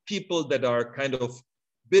as people that are kind of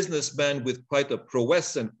businessmen with quite a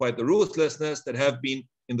prowess and quite a ruthlessness, that have been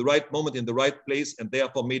in the right moment, in the right place, and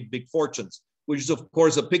therefore made big fortunes, which is of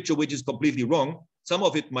course a picture which is completely wrong. Some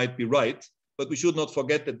of it might be right, but we should not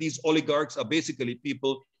forget that these oligarchs are basically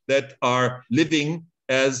people that are living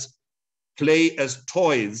as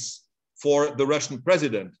toys for the Russian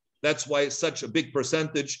president. That's why such a big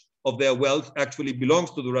percentage of their wealth actually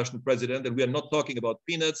belongs to the Russian president. And we are not talking about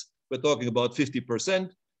peanuts, we're talking about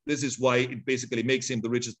 50%. This is why it basically makes him the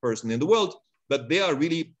richest person in the world. But they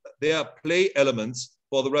are play elements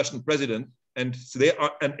for the Russian president, and they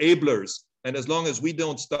are enablers. And as long as we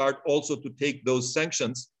don't start also to take those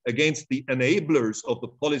sanctions against the enablers of the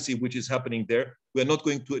policy which is happening there, we're not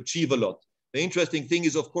going to achieve a lot. The interesting thing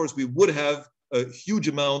is, of course, we would have a huge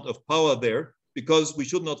amount of power there because we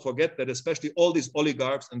should not forget that especially all these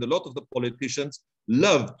oligarchs and a lot of the politicians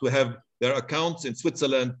love to have their accounts in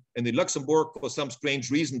Switzerland and in Luxembourg. For some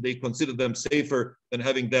strange reason, they consider them safer than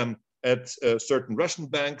having them at certain Russian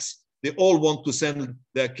banks. They all want to send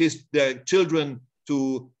their children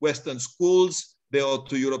to Western schools,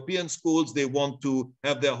 to European schools. They want to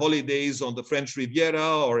have their holidays on the French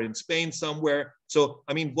Riviera or in Spain somewhere. So,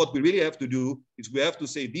 I mean, what we really have to do is we have to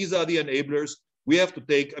say, these are the enablers. We have to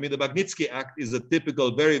take, I mean, the Magnitsky Act is a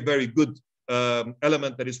typical, very, very good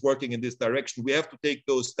element that is working in this direction. We have to take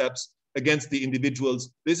those steps against the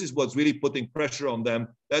individuals. This is what's really putting pressure on them.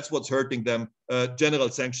 That's what's hurting them. General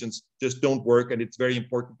sanctions just don't work. And it's very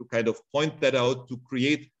important to kind of point that out, to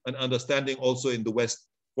create an understanding also in the West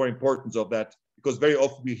for importance of that. Because very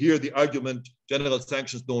often we hear the argument, general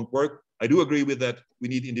sanctions don't work. I do agree with that. We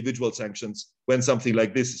need individual sanctions when something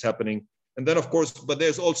like this is happening. And then, of course, but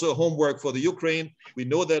there's also homework for the Ukraine. We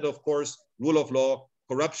know that, of course, rule of law,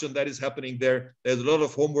 corruption that is happening there. There's a lot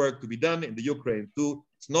of homework to be done in the Ukraine too.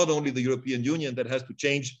 It's not only the European Union that has to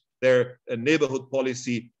change their neighborhood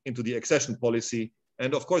policy into the accession policy.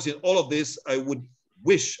 And of course, in all of this, I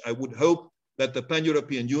would hope that the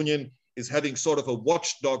Pan-European Union is having sort of a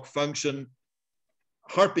watchdog function,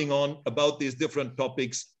 harping on about these different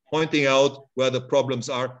topics, pointing out where the problems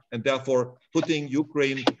are, and therefore putting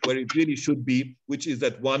Ukraine where it really should be, which is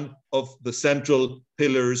at one of the central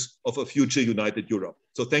pillars of a future united Europe.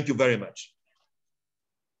 So thank you very much.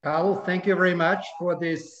 Karl, thank you very much for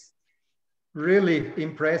this really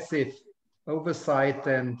impressive oversight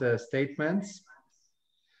and statements.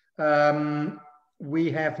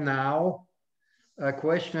 We have now a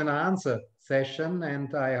question and answer session,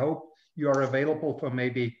 and I hope you are available for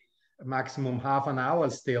maybe a maximum half an hour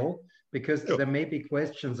still, because there may be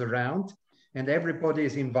questions around, and everybody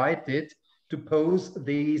is invited to pose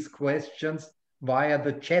these questions via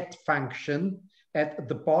the chat function at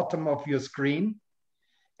the bottom of your screen.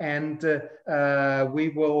 And we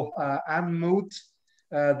will unmute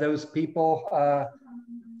those people.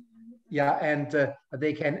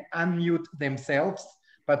 They can unmute themselves.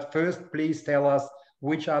 But first, please tell us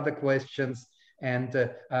which are the questions, and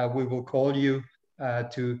we will call you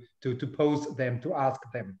to pose them, to ask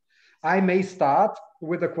them. I may start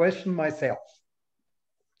with a question myself.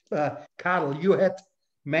 Karl, you had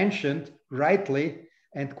mentioned rightly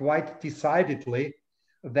and quite decidedly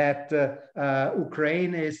that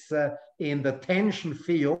Ukraine is in the tension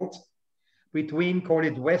field between, call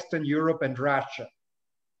it, Western Europe and Russia.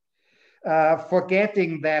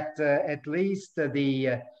 Forgetting that at least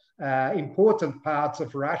the important parts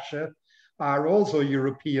of Russia are also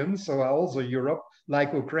Europeans, or are also Europe,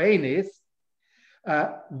 like Ukraine is.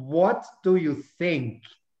 What do you think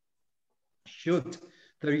should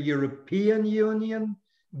the European Union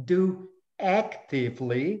do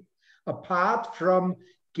actively, apart from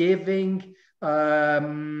giving a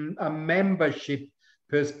membership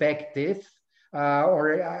perspective,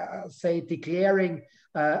 or say declaring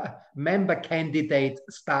member candidate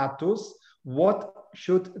status? What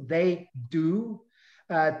should they do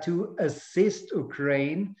to assist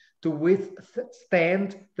Ukraine to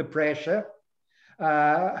withstand the pressure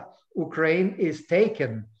Ukraine is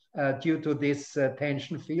taken due to this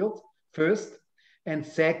tension field, first? And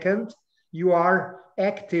second, you are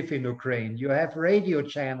active in Ukraine, you have radio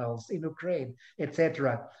channels in Ukraine,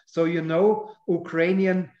 etc. So you know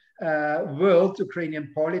Ukrainian world,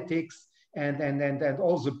 Ukrainian politics, and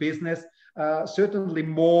also business, certainly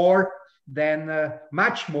more than,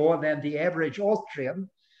 much more than the average Austrian.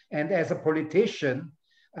 And as a politician,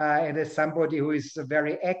 and as somebody who is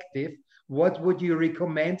very active, what would you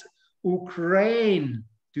recommend Ukraine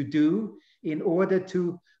to do in order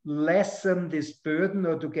to lessen this burden,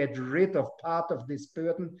 or to get rid of part of this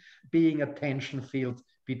burden, being a tension field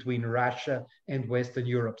between Russia and Western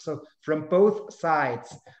Europe? So from both sides,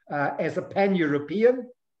 as a pan-European,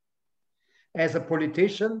 as a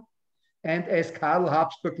politician, and as Karl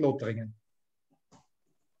Habsburg Lothringen.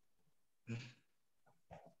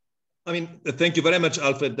 I mean, thank you very much,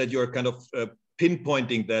 Alfred, that you're kind of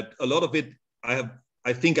pinpointing that. A lot of it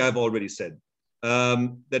I think I have already said.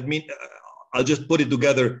 That mean I'll just put it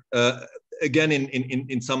together again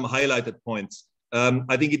in some highlighted points.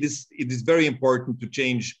 I think it is very important to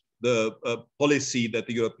change the policy that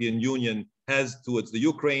the European Union has towards the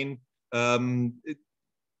Ukraine.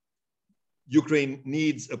 Ukraine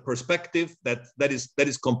needs a perspective that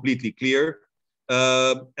is completely clear,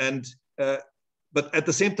 but at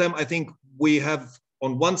the same time, I think we have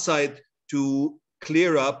on one side to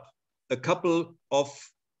clear up a couple of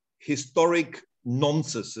historic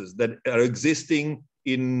nonsenses that are existing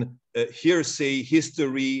in hearsay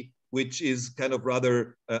history, which is kind of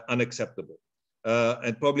rather unacceptable.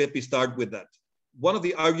 And probably let me start with that. One of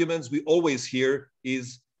the arguments we always hear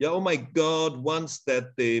is, yeah, oh my God, once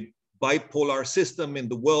that the bipolar system in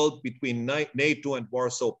the world between NATO and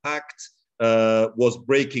Warsaw Pact was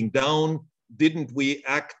breaking down, didn't we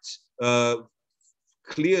act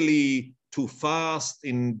clearly too fast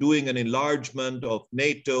in doing an enlargement of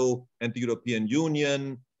NATO and the European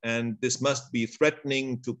Union? And this must be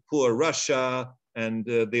threatening to poor Russia, and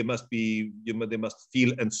they must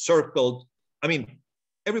feel encircled. I mean,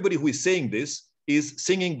 everybody who is saying this is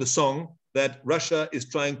singing the song that Russia is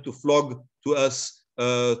trying to flog to us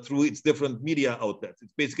through its different media outlets.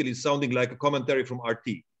 It's basically sounding like a commentary from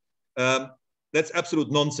RT. That's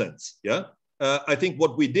absolute nonsense. Yeah, I think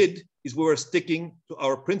what we did is we were sticking to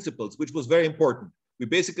our principles, which was very important. We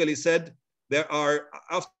basically said there are,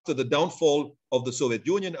 after the downfall of the Soviet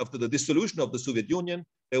Union, after the dissolution of the Soviet Union,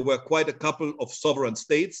 there were quite a couple of sovereign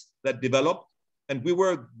states that developed, and we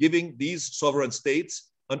were giving these sovereign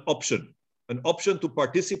states an option to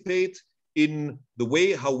participate in the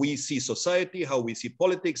way how we see society, how we see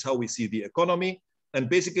politics, how we see the economy. And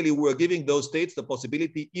basically, we were giving those states the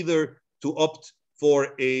possibility either to opt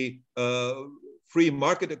for a free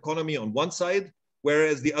market economy on one side,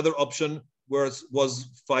 whereas the other option was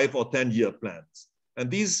 5 or 10-year plans.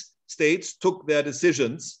 And these states took their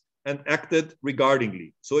decisions and acted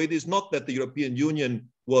regardingly. So it is not that the European Union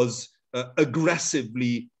was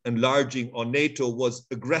aggressively enlarging, or NATO was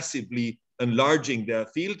aggressively enlarging their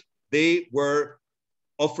field. They were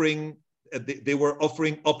offering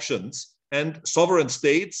options, and sovereign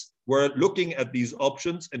states were looking at these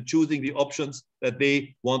options and choosing the options that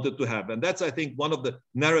they wanted to have. And that's, I think, one of the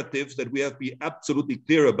narratives that we have to be absolutely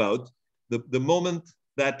clear about. The moment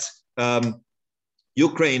that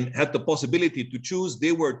Ukraine had the possibility to choose,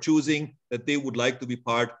 they were choosing that they would like to be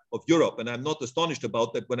part of Europe. And I'm not astonished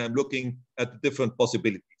about that when I'm looking at the different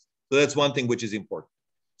possibilities. So that's one thing which is important.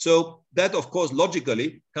 So that, of course,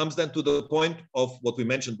 logically comes then to the point of what we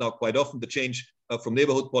mentioned now quite often, the change from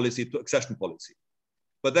neighborhood policy to accession policy.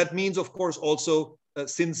 But that means, of course, also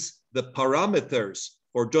since the parameters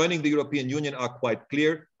for joining the European Union are quite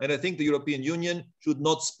clear, and I think the European Union should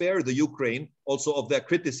not spare the Ukraine also of their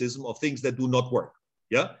criticism of things that do not work.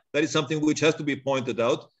 Yeah, that is something which has to be pointed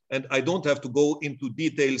out. And I don't have to go into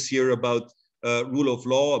details here about rule of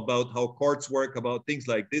law, about how courts work, about things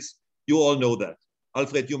like this. You all know that.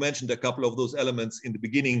 Alfred, you mentioned a couple of those elements in the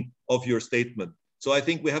beginning of your statement. So I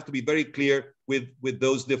think we have to be very clear with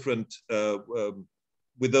those different,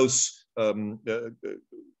 with those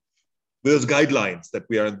guidelines that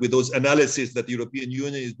we are, with those analyses that the European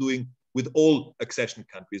Union is doing with all accession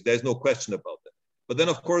countries. There's no question about that. But then,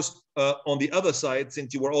 of course, on the other side,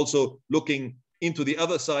 since you were also looking into the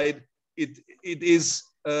other side,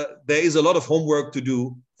 there is a lot of homework to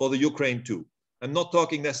do for the Ukraine too. I'm not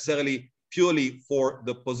talking necessarily purely for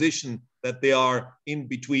the position that they are in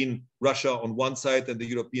between Russia on one side and the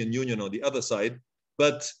European Union on the other side,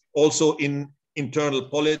 but also in internal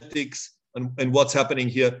politics and what's happening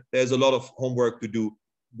here. There's a lot of homework to do.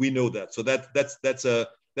 We know that. So that's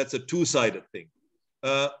a two-sided thing.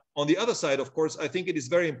 On the other side, of course, I think it is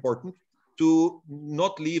very important to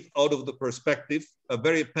not leave out of the perspective a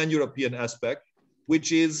very pan-European aspect,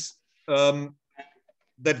 which is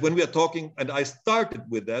that when we are talking, and I started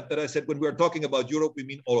with that I said when we are talking about Europe, we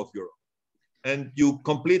mean all of Europe. And you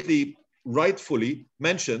completely rightfully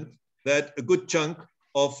mentioned that a good chunk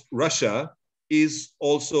of Russia is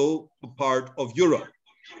also a part of Europe.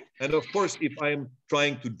 And of course, if I'm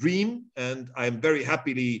trying to dream, and I'm very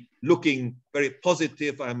happily looking very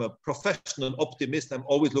positive, I'm a professional optimist, I'm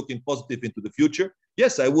always looking positive into the future.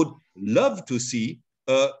 Yes, I would love to see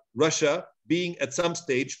Russia being at some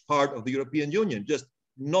stage part of the European Union, just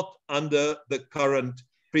not under the current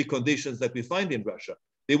preconditions that we find in Russia.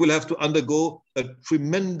 They will have to undergo a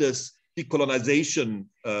tremendous decolonization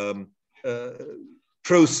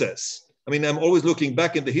process. I mean, I'm always looking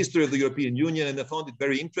back in the history of the European Union, and I found it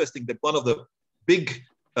very interesting that one of the big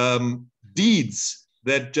deeds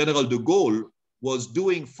that General de Gaulle was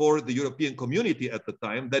doing for the European community at the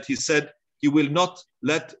time, that he said he will not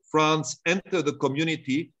let France enter the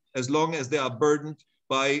community as long as they are burdened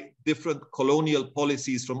by different colonial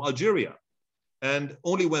policies from Algeria. And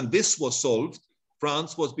only when this was solved,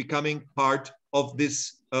 France was becoming part of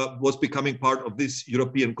this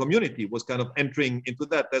European community, was kind of entering into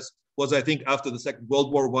that. That was, I think, after the Second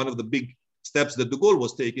World War, one of the big steps that de Gaulle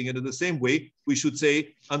was taking. And in the same way, we should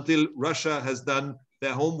say, until Russia has done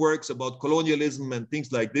their homeworks about colonialism and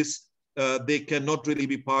things like this, they cannot really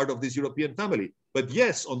be part of this European family. But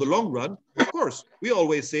yes, on the long run, of course, we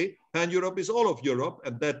always say Pan-Europe is all of Europe,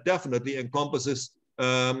 and that definitely encompasses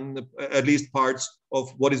at least parts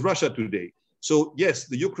of what is Russia today. So yes,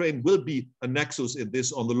 the Ukraine will be a nexus in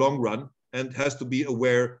this on the long run and has to be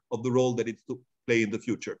aware of the role that it's to play in the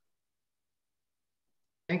future.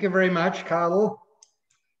 Thank you very much, Karl.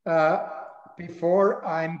 Before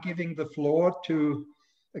I'm giving the floor to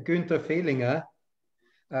Günther Fehlinger,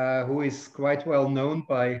 who is quite well known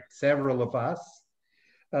by several of us,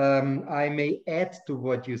 I may add to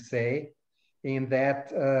what you say in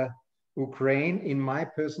that Ukraine, in my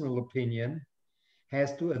personal opinion,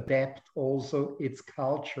 has to adapt also its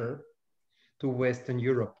culture to Western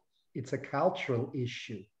Europe. It's a cultural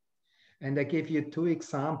issue. And I give you two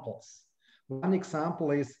examples. One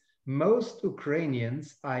example is most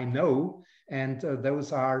Ukrainians I know, and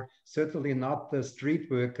those are certainly not the street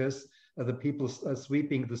workers, the people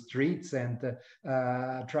sweeping the streets and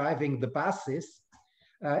driving the buses.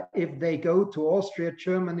 If they go to Austria,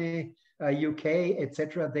 Germany, UK,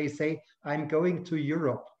 etc., they say, I'm going to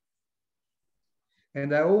Europe.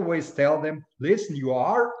 And I always tell them, listen, you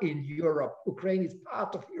are in Europe. Ukraine is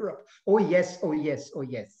part of Europe. Oh, yes, oh, yes, oh,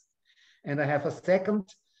 yes. And I have a second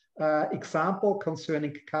example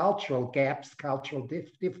concerning cultural gaps, cultural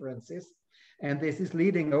differences. And this is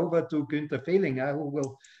leading over to Günther Fehlinger, who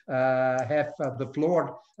will have the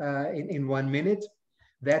floor in 1 minute.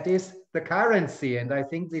 That is the currency. And I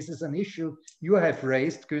think this is an issue you have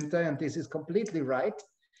raised, Günther, and this is completely right.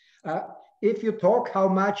 If you talk how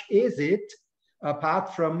much is it,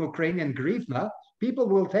 apart from Ukrainian hryvnia, people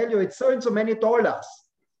will tell you it's so and so many dollars.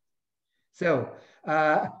 So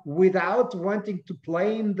without wanting to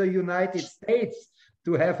blame the United States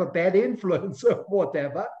to have a bad influence or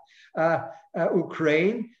whatever,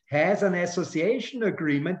 Ukraine has an association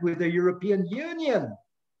agreement with the European Union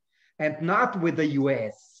and not with the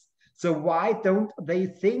US. So why don't they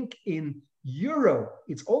think in euro?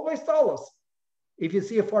 It's always dollars. If you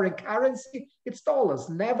see a foreign currency, it's dollars,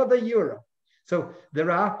 never the euro. So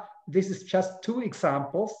this is just two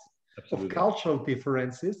examples of cultural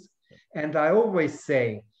differences. And I always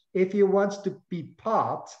say, if you want to be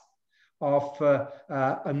part of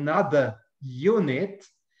another unit,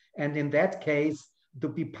 and in that case, to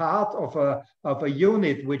be part of a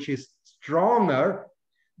unit which is stronger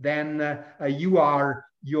than you are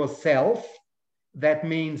yourself, that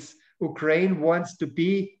means Ukraine wants to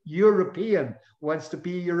be European, wants to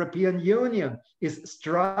be European Union, is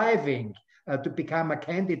striving to become a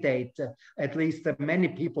candidate. At least many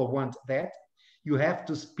people want that. You have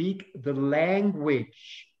to speak the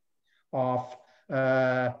language of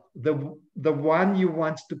the one you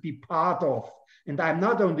want to be part of. And I'm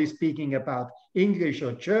not only speaking about English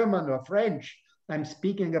or German or French, I'm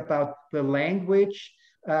speaking about the language,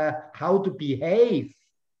 how to behave.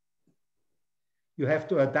 You have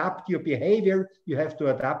to adapt your behavior, you have to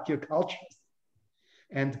adapt your cultures.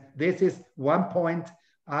 And this is one point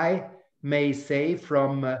I may say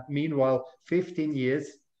from, meanwhile, 15 years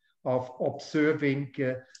of observing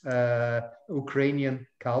Ukrainian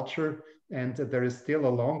culture, and there is still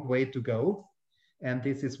a long way to go. And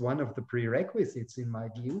this is one of the prerequisites, in my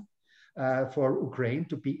view, for Ukraine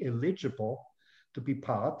to be eligible to be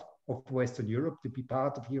part of Western Europe, to be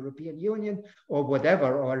part of European Union or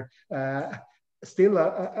whatever, or still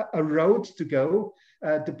a road to go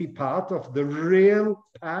to be part of the real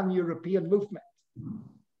pan-European movement.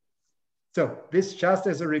 So this just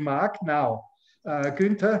as a remark. Now,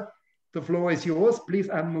 Günther, the floor is yours. Please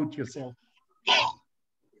unmute yourself.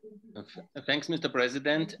 Thanks, Mr.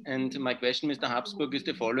 President. And my question, Mr. Habsburg, is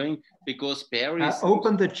the following, because Paris...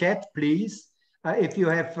 Open the chat, please, if you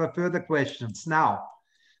have further questions. Now,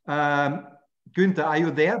 Günther, are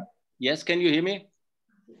you there? Yes, can you hear me?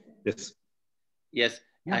 Yes. Yes.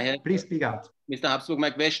 Yeah, please speak out. Mr. Habsburg, my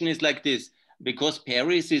question is like this. Because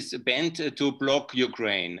Paris is bent to block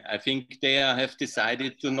Ukraine, I think they have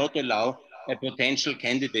decided to not allow a potential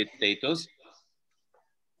candidate status.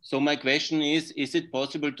 So my question is it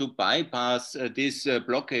possible to bypass this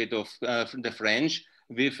blockade of the French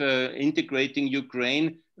with integrating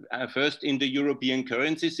Ukraine first in the European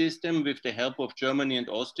currency system with the help of Germany and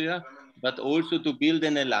Austria, but also to build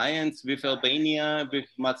an alliance with Albania, with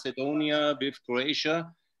Macedonia, with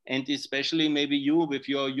Croatia, and especially maybe you with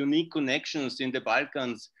your unique connections in the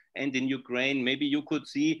Balkans and in Ukraine, maybe you could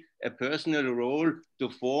see a personal role to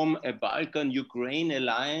form a Balkan-Ukraine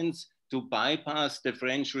alliance to bypass the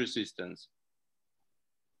French resistance.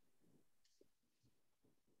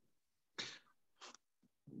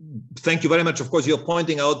 Thank you very much. Of course, you're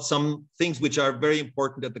pointing out some things which are very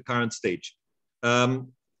important at the current stage.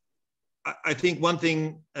 I think one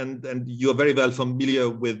thing, and you're very well familiar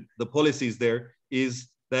with the policies there, is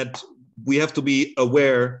that we have to be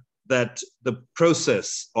aware that the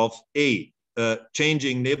process of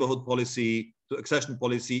changing neighborhood policy to accession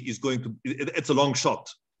policy is going to, it's a long shot.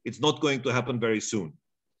 It's not going to happen very soon.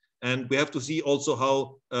 And we have to see also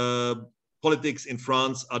how politics in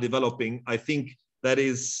France are developing. I think that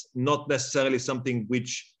is not necessarily something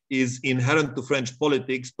which is inherent to French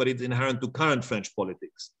politics, but it's inherent to current French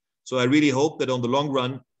politics. So I really hope that on the long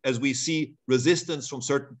run, as we see resistance from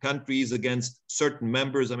certain countries against certain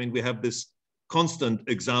members, I mean, we have this constant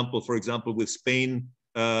example, for example, with Spain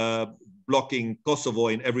blocking Kosovo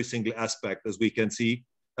in every single aspect, as we can see.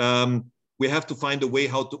 We have to find a way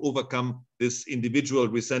how to overcome this individual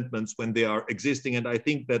resentments when they are existing. And I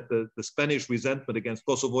think that the Spanish resentment against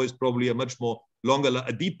Kosovo is probably a much more longer,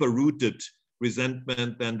 a deeper rooted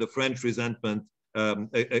resentment than the French resentment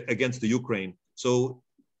against the Ukraine. So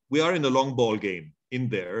we are in a long ball game in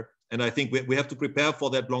there. And I think we have to prepare for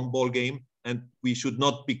that long ball game, and we should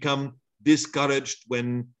not become discouraged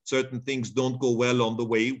when certain things don't go well on the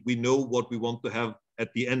way. We know what we want to have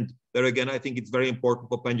at the end. There again, I think it's very important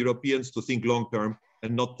for Pan-Europeans to think long-term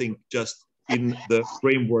and not think just in the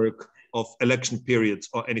framework of election periods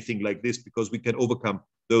or anything like this, because we can overcome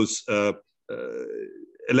those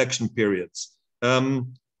election periods.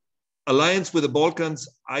 Alliance with the Balkans,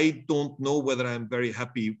 I don't know whether I'm very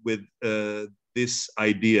happy with this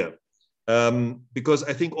idea, because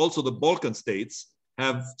I think also the Balkan states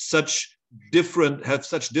have such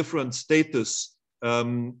different status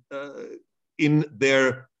in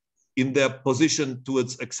their position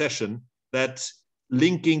towards accession, that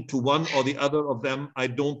linking to one or the other of them, I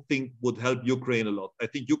don't think would help Ukraine a lot. I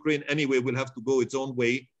think Ukraine anyway will have to go its own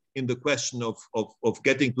way in the question of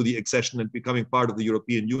getting to the accession and becoming part of the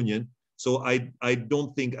European Union. So I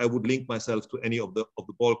don't think I would link myself to any of the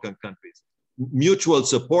Balkan countries. Mutual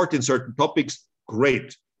support in certain topics,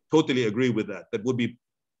 great, totally agree with that. That would be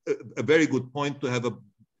a very good point to have a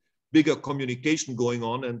bigger communication going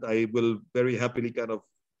on, and I will very happily kind of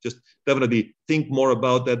just definitely think more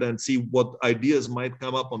about that and see what ideas might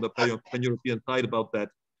come up on the pan-European side about that.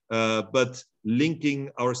 But linking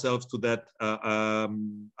ourselves to that,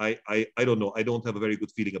 I don't know. I don't have a very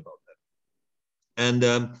good feeling about that.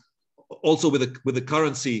 And also with the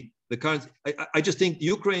currency, I just think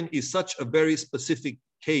Ukraine is such a very specific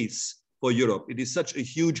case for Europe. It is such a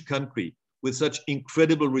huge country with such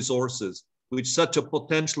incredible resources, with such a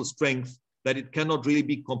potential strength, that it cannot really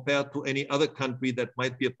be compared to any other country that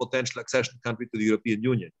might be a potential accession country to the European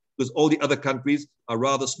Union. Because all the other countries are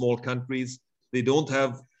rather small countries. They don't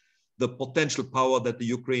have the potential power that the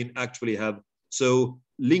Ukraine actually have. So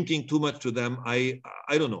linking too much to them, I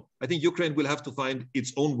don't know. I think Ukraine will have to find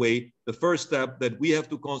its own way. The first step that we have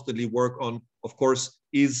to constantly work on, of course,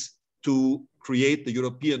 is to create the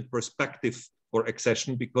European perspective for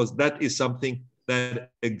accession, because that is something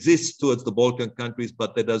that exists towards the Balkan countries,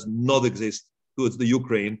 but that does not exist towards the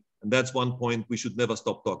Ukraine. And that's one point we should never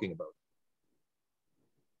stop talking about.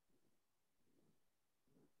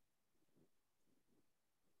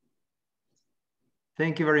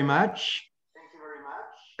 Thank you very much.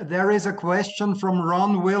 There is a question from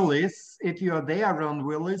Ron Willis. If you are there, Ron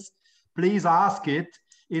Willis, please ask it.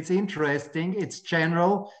 It's interesting, it's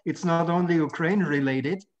general, it's not only Ukraine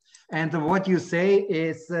related. And what you say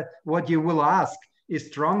is, what you will ask is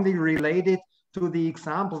strongly related to the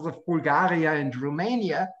examples of Bulgaria and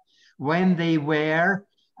Romania when they were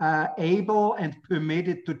able and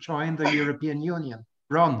permitted to join the European Union.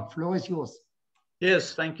 Ron, floor is yours.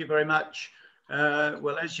 Yes, thank you very much.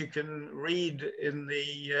 Well, as you can read in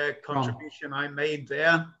the contribution I made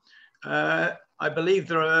there, I believe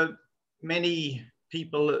there are many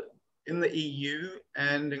people in the EU,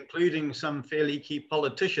 and including some fairly key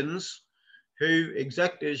politicians, who,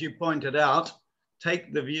 exactly as you pointed out,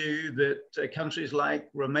 take the view that countries like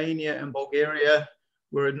Romania and Bulgaria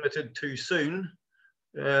were admitted too soon.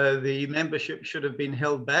 The membership should have been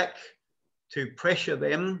held back to pressure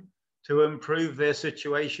them to improve their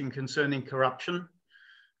situation concerning corruption.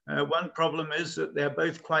 One problem is that they're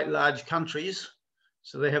both quite large countries,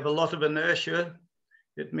 so they have a lot of inertia.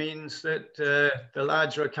 It means that the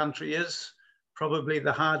larger a country is, probably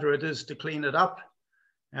the harder it is to clean it up.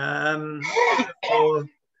 For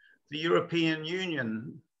the European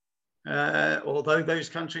Union, although those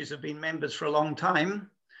countries have been members for a long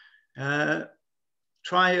time,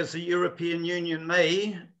 try as the European Union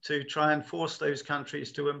may to try and force those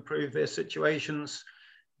countries to improve their situations,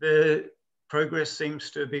 the progress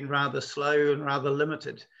seems to have been rather slow and rather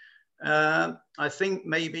limited. I think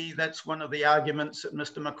maybe that's one of the arguments that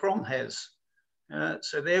Mr. Macron has.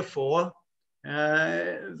 So therefore,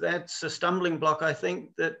 that's a stumbling block, I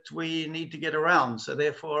think, that we need to get around. So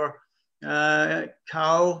therefore,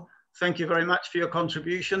 Karl, thank you very much for your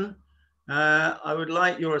contribution. I would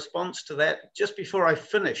like your response to that. Just before I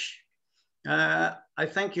finish, I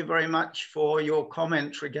thank you very much for your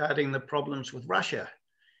comments regarding the problems with Russia.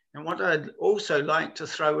 And what I'd also like to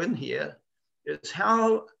throw in here is,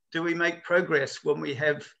 how do we make progress when we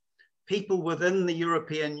have people within the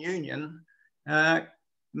European Union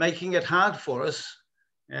making it hard for us?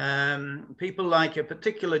 People like a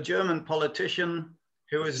particular German politician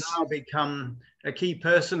who has now become a key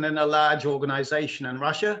person in a large organization in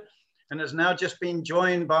Russia and has now just been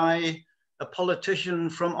joined by a politician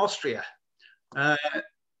from Austria.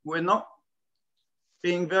 We're not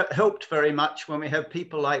being helped very much when we have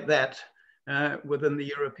people like that within the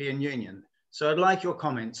European Union. So I'd like your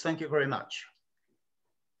comments. Thank you very much.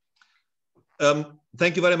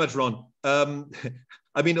 Thank you very much, Ron.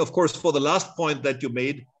 I mean, of course, for the last point that you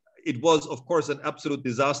made, it was, of course, an absolute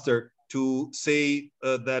disaster to say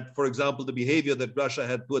that, for example, the behavior that Russia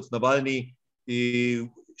had towards Navalny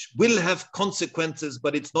will have consequences,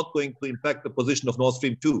 but it's not going to impact the position of Nord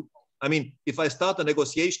Stream 2. I mean, if I start a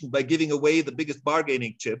negotiation by giving away the biggest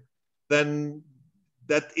bargaining chip, then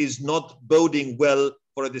that is not boding well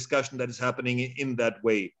for a discussion that is happening in that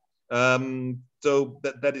way. So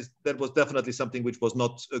that was definitely something which was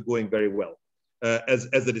not going very well as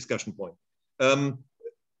a discussion point.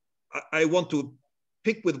 I want to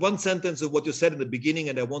pick with one sentence of what you said in the beginning,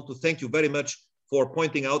 and I want to thank you very much for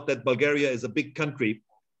pointing out that Bulgaria is a big country.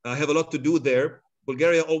 I have a lot to do there.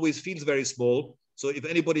 Bulgaria always feels very small. So if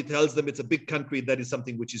anybody tells them it's a big country, that is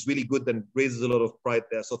something which is really good and raises a lot of pride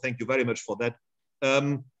there. So thank you very much for that.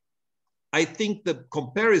 I think the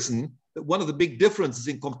comparison, one of the big differences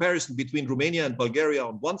in comparison between Romania and Bulgaria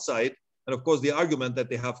on one side, and of course the argument that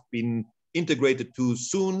they have been integrated too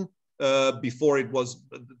soon before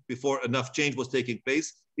enough change was taking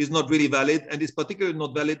place, is not really valid, and is particularly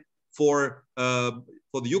not valid for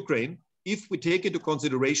the Ukraine if we take into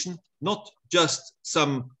consideration not just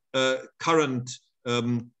some current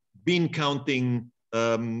bean counting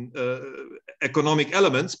economic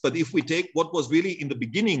elements, but if we take what was really in the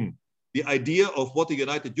beginning the idea of what a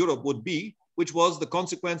united Europe would be, which was the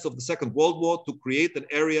consequence of the Second World War, to create an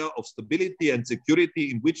area of stability and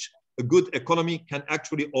security in which a good economy can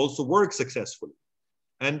actually also work successfully.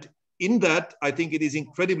 And in that, I think it is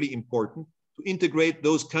incredibly important to integrate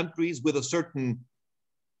those countries with a certain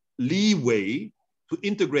leeway to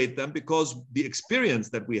integrate them, because the experience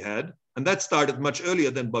that we had, and that started much earlier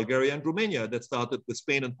than Bulgaria and Romania, that started with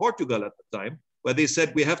Spain and Portugal at the time, where they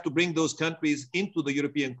said we have to bring those countries into the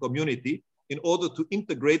European community in order to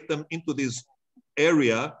integrate them into this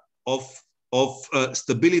area of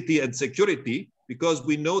stability and security, because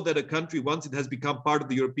we know that a country, once it has become part of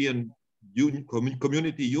the European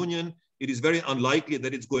community union, it is very unlikely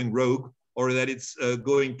that it's going rogue or that it's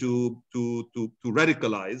going to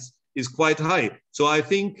radicalize, is quite high. So I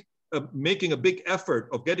think making a big effort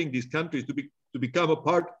of getting these countries to become a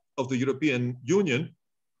part of the European Union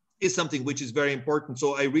is something which is very important.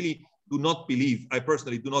 So I really do not believe, I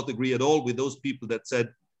personally do not agree at all with those people that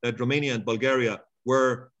said that Romania and Bulgaria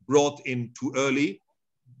were brought in too early.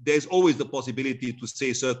 There's always the possibility to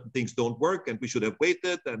say certain things don't work and we should have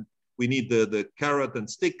waited, and we need the carrot and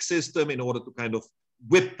stick system in order to kind of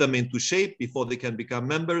whip them into shape before they can become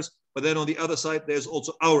members. But then on the other side, there's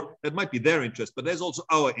also that might be their interest, but there's also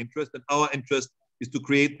our interest, and our interest is to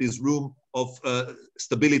create this room of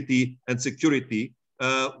stability and security,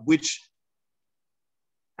 which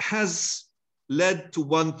has led to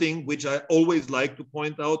one thing which I always like to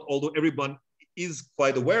point out, although everyone is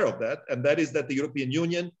quite aware of that, and that is that the European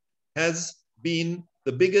Union has been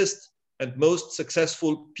the biggest and most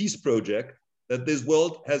successful peace project that this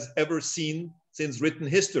world has ever seen since written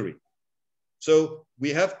history. So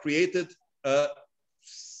we have created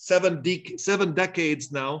 7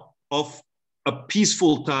 decades now of a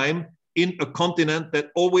peaceful time in a continent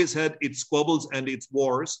that always had its squabbles and its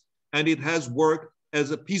wars, and it has worked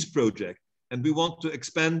as a peace project. And we want to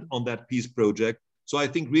expand on that peace project. So I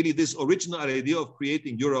think really this original idea of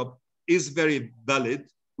creating Europe is very valid.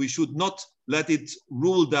 We should not let it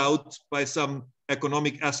ruled out by some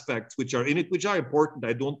economic aspects which are in it, which are important.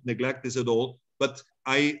 I don't neglect this at all, but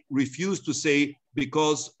I refuse to say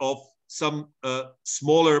because of some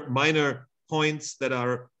smaller minor points that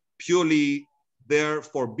are purely there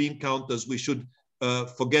for bean counters, we should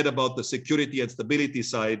forget about the security and stability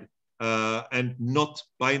side and not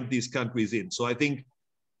bind these countries in. So I think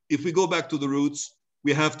if we go back to the roots,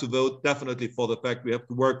 we have to vote definitely for the fact, we have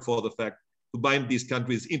to work for the fact to bind these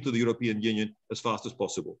countries into the European Union as fast as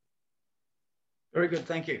possible. Very good,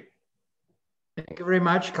 thank you. Thank you very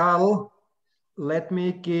much, Karl. Let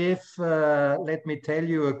me tell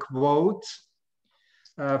you a quote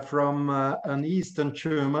from an Eastern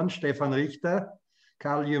German, Stefan Richter.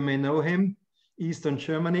 Karl, you may know him, Eastern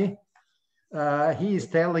Germany. He is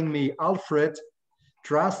telling me, Alfred,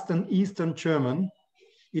 trust an Eastern German.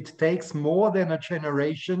 It takes more than a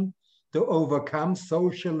generation to overcome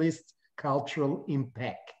socialist cultural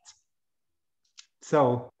impact.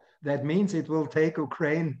 So that means it will take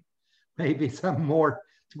Ukraine maybe some more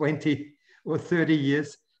 20 or 30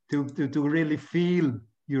 years to really feel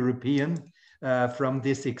European from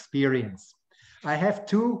this experience. I have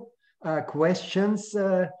two questions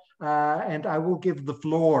and I will give the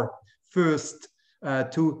floor first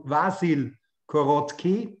to Vasil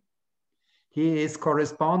Korotky. He is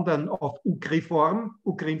correspondent of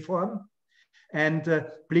Ukrinform. And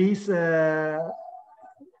please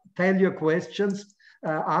tell your questions,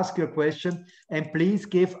 ask your question, and please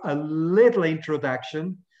give a little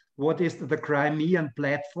introduction. What is the Crimean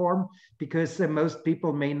platform? Because most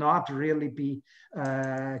people may not really be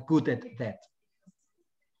good at that.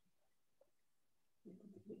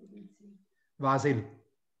 Vasil,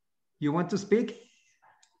 you want to speak?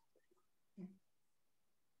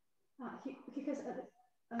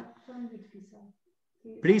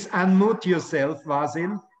 Please unmute yourself,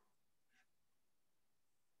 Vasil.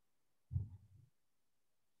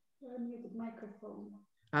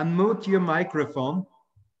 Unmute your microphone.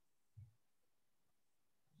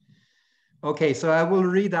 Okay, so I will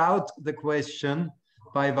read out the question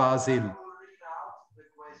by Vasil.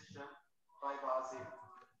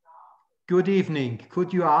 Good evening.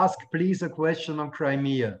 Could you ask, please, a question on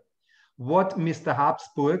Crimea? What Mr.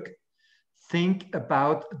 Habsburg think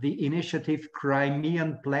about the initiative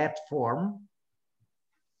Crimean platform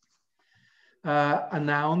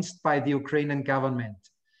announced by the Ukrainian government?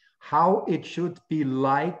 How it should be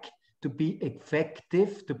like to be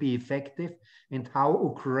effective, and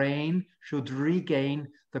how Ukraine should regain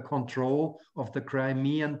the control of the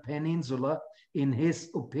Crimean Peninsula, in his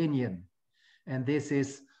opinion. And this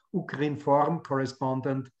is Ukrinform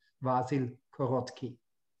correspondent Vasil Korotky.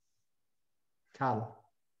 Karl,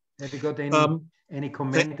 have you got any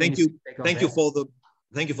comment? Thank you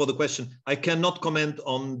for the question. I cannot comment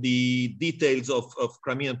on the details of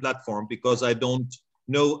Crimean platform because I don't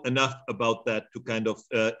know enough about that to kind of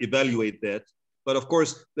evaluate that. But of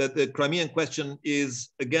course, the Crimean question is,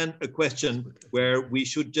 again, a question where we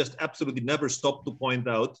should just absolutely never stop to point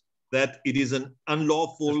out that it is an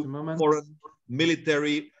unlawful foreign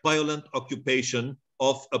military violent occupation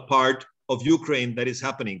of a part of Ukraine that is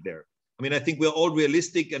happening there. I mean, I think we're all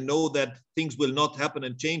realistic and know that things will not happen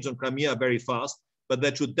and change on Crimea very fast, but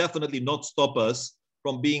that should definitely not stop us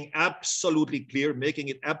from being absolutely clear, making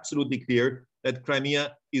it absolutely clear that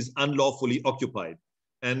Crimea is unlawfully occupied.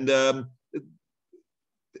 And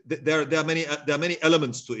there are many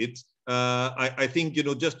elements to it. I think, you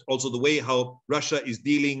know, just also the way how Russia is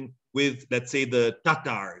dealing with, let's say, the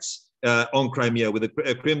Tatars on Crimea, with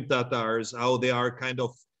the Crim Tatars, how they are kind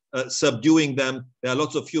of subduing them. There are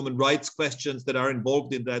lots of human rights questions that are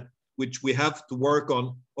involved in that, which we have to work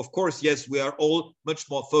on. Of course, yes, we are all much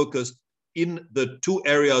more focused in the two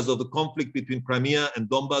areas of the conflict between Crimea and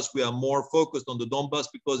Donbass. We are more focused on the Donbass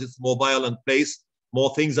because it's a more violent place.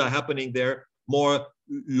 More things are happening there. More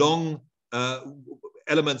long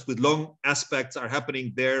elements with long aspects are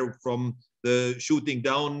happening there, from the shooting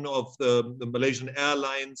down of the Malaysian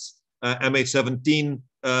Airlines MH17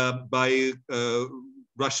 by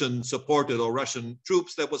Russian supported or Russian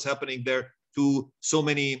troops that was happening there, to so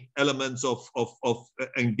many elements of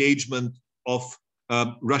engagement of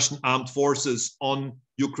Russian armed forces on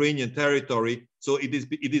Ukrainian territory. So it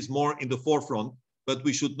is more in the forefront, but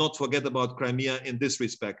we should not forget about Crimea in this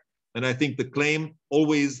respect. And I think the claim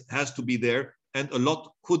always has to be there, and a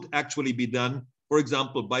lot could actually be done, for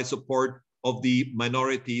example, by support of the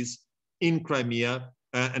minorities in Crimea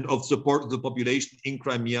and of support of the population in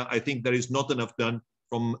Crimea. I think there is not enough done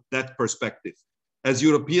from that perspective. As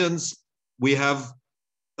Europeans, we have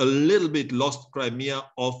a little bit lost Crimea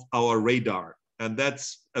off our radar. And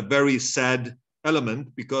that's a very sad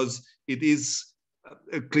element, because it is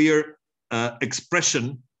a clear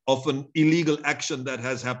expression of an illegal action that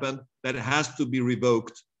has happened, that has to be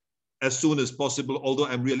revoked as soon as possible. Although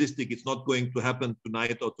I'm realistic, it's not going to happen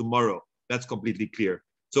tonight or tomorrow. That's completely clear.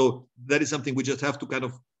 So that is something we just have to kind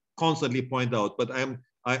of constantly point out. But I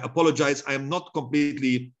apologize, I am not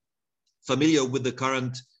completely familiar with the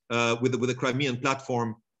current, with the Crimean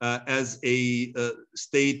platform as a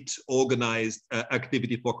state organized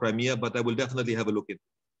activity for Crimea, but I will definitely have a look at it.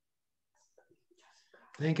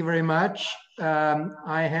 Thank you very much.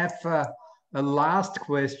 I have a last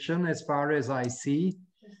question as far as I see,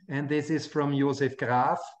 and this is from Josef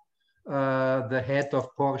Graf, the head of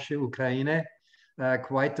Porsche Ukraine.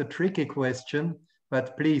 Quite a tricky question,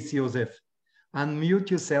 but please, Josef,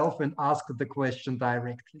 unmute yourself and ask the question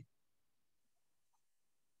directly.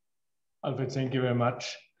 Alfred, thank you very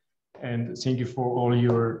much. And thank you for all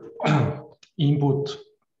your input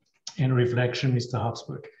and reflection, Mr.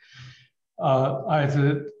 Habsburg.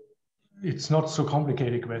 It's not so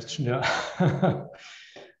complicated question. Yeah.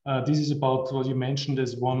 This is about what you mentioned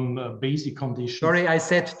as one basic condition. Sorry, I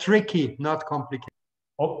said tricky, not complicated.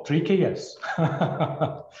 Oh, tricky, yes.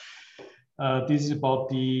 This is about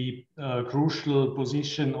the crucial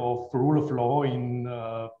position of rule of law in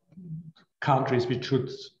countries which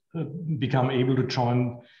should become able to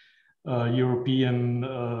join Pan-European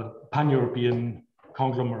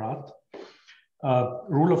conglomerate.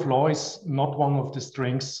 Rule of law is not one of the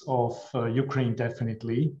strengths of Ukraine,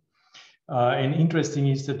 definitely. And interesting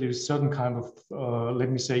is that there's certain kind of, let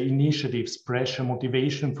me say, initiatives, pressure,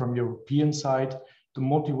 motivation from European side to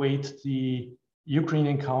motivate the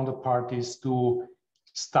Ukrainian counterparties to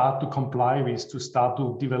start to comply with, to start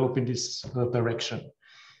to develop in this direction.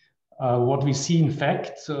 What we see, in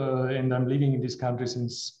fact, and I'm living in this country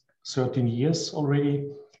since 13 years already,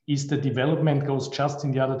 is the development goes just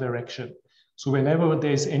in the other direction. So whenever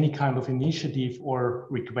there's any kind of initiative or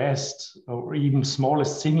request, or even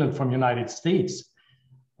smallest signal from United States,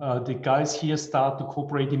 the guys here start to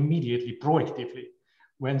cooperate immediately, proactively.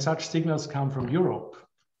 When such signals come from Europe,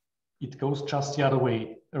 it goes just the other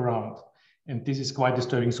way around. And this is quite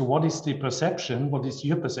disturbing. So what is the perception? What is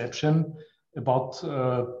your perception about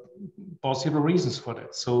possible reasons for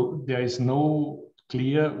that? So there is no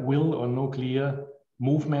clear will or no clear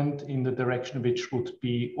movement in the direction which would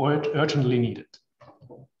be urgently needed.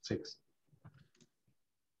 6.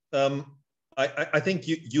 I think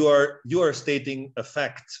you are stating a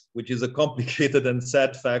fact, which is a complicated and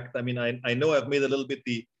sad fact. I mean, I know I've made a little bit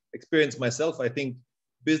the experience myself. I think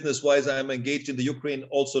business-wise, I'm engaged in the Ukraine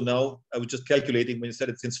also now. I was just calculating when you said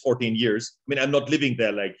it since 14 years. I mean, I'm not living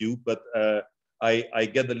there like you, but I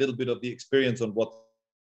get a little bit of the experience on what.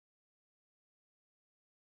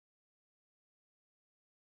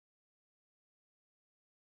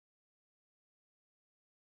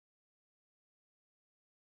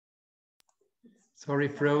 Sorry,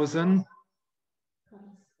 frozen.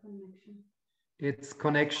 It's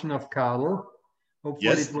connection of Karl. Hopefully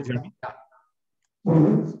yes. it will be.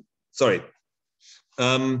 Sorry.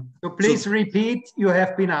 So please repeat. You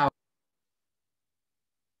have been out.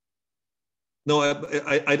 No,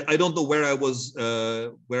 I don't know where I was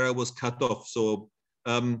cut off. So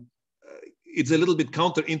it's a little bit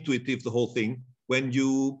counterintuitive, the whole thing. When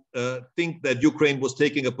you think that Ukraine was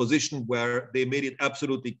taking a position where they made it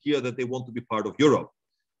absolutely clear that they want to be part of Europe,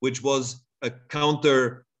 which was a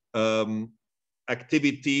counter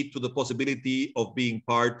activity to the possibility of being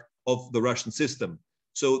part of the Russian system.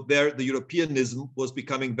 So there, the Europeanism was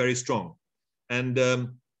becoming very strong. And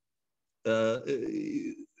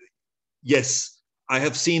yes, I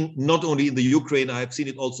have seen not only in the Ukraine, I have seen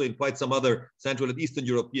it also in quite some other Central and Eastern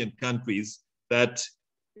European countries that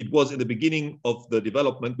it was in the beginning of the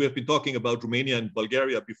development. We have been talking about Romania and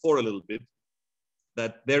Bulgaria before a little bit,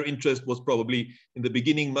 that their interest was probably in the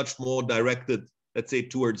beginning much more directed, let's say,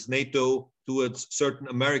 towards NATO, towards certain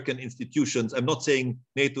American institutions. I'm not saying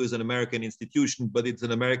NATO is an American institution, but it's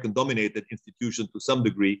an American dominated institution to some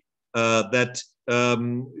degree, that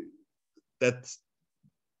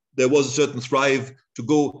there was a certain strive to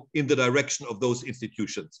go in the direction of those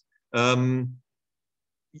institutions.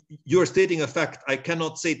 You're stating a fact. I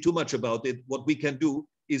cannot say too much about it. What we can do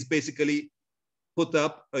is basically put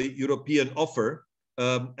up a European offer.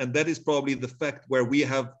 And that is probably the fact where we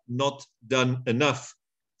have not done enough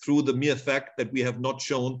through the mere fact that we have not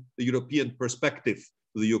shown the European perspective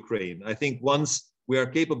to the Ukraine. I think once we are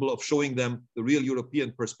capable of showing them the real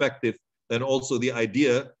European perspective, then also the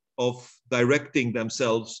idea of directing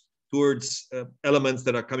themselves towards elements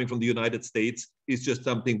that are coming from the United States is just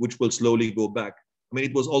something which will slowly go back. I mean,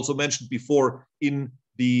 it was also mentioned before in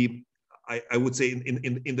the, I would say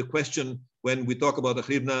in the question when we talk about the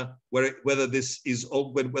hryvnia, whether this is,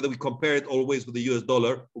 whether we compare it always with the US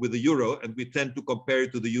dollar or with the euro, and we tend to compare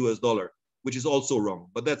it to the US dollar, which is also wrong.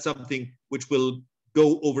 But that's something which will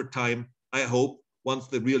go over time, I hope, once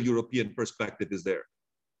the real European perspective is there.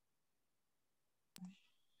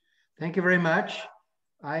 Thank you very much.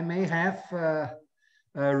 I may have a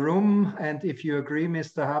room, and if you agree,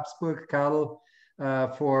 Mr. Habsburg, Karl,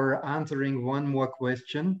 for answering one more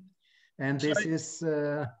question. And this is,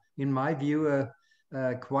 in my view, a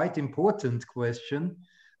quite important question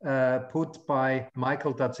put by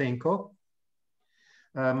Michael Datsenko,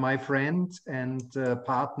 my friend and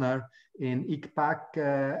partner in ICPAC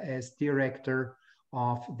as director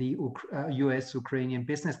of the US-Ukrainian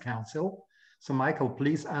Business Council. So Michael,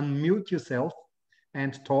 please unmute yourself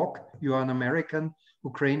and talk. You are an American,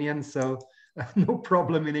 Ukrainian, so no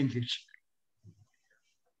problem in English.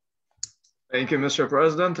 Thank you, Mr.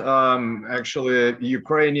 President. Actually, a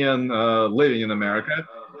Ukrainian living in America.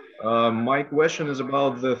 My question is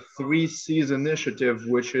about the 3Cs initiative,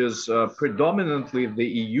 which is predominantly the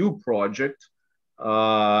EU project.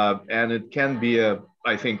 And it can be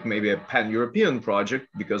I think, maybe a pan-European project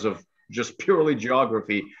because of just purely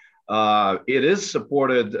geography. It is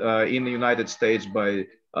supported in the United States by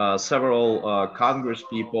several Congress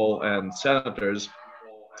people and senators.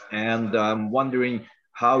 And I'm wondering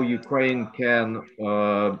how Ukraine can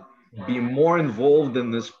be more involved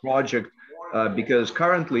in this project because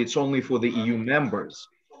currently it's only for the EU members.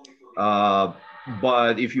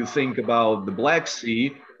 But if you think about the Black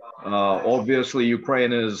Sea, obviously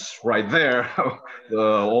Ukraine is right there.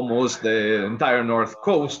 Almost the entire north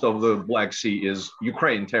coast of the Black Sea is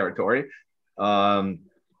Ukraine territory. Um,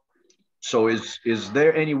 so is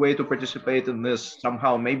there any way to participate in this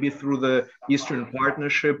somehow, maybe through the Eastern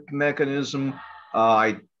Partnership mechanism?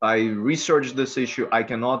 I researched this issue. I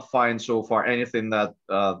cannot find so far anything that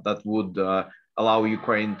that would allow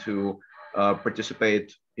Ukraine to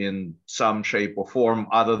participate in some shape or form,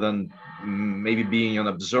 other than maybe being an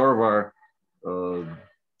observer.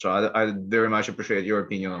 So I very much appreciate your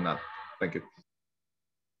opinion on that. Thank you.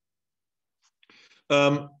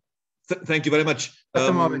 Thank you very much. Just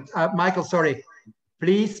a moment, Michael, sorry.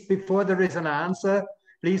 Please, before there is an answer,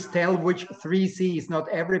 please tell which 3Cs. Not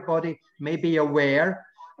everybody may be aware.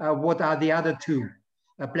 What are the other two?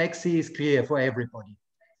 Black Sea is clear for everybody.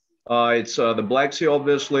 It's the Black Sea,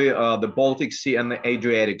 obviously, the Baltic Sea, and the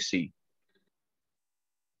Adriatic Sea.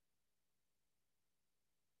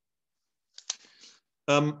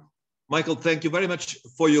 Michael, thank you very much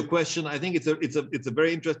for your question. I think it's a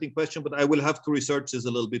very interesting question, but I will have to research this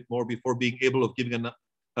a little bit more before being able of giving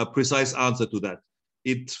a precise answer to that.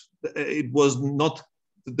 It was not,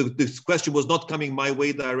 this question was not coming my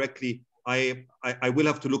way directly. I will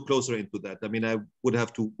have to look closer into that. I mean, I would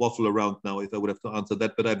have to waffle around now if I would have to answer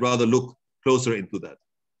that, but I'd rather look closer into that.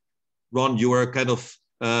 Ron, you are kind of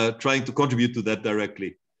trying to contribute to that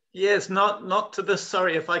directly. Yes, not to this.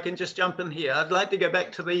 Sorry, if I can just jump in here. I'd like to go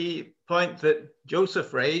back to the point that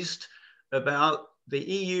Joseph raised about the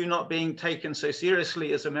EU not being taken so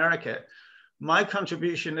seriously as America. My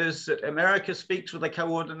contribution is that America speaks with a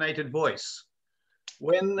coordinated voice.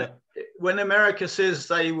 When America says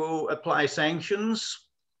they will apply sanctions,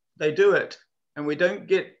 they do it. And we don't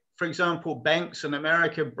get, for example, banks in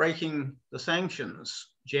America breaking the sanctions,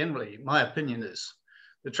 generally, my opinion is.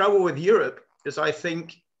 The trouble with Europe is, I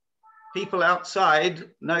think, people outside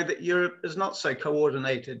know that Europe is not so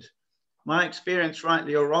coordinated. My experience,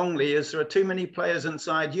 rightly or wrongly, is there are too many players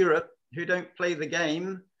inside Europe who don't play the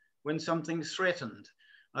game when something's threatened.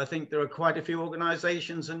 I think there are quite a few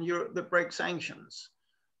organizations in Europe that break sanctions.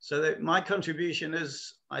 So that my contribution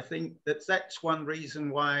is, I think that's one reason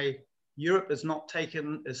why Europe is not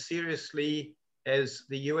taken as seriously as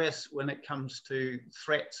the US when it comes to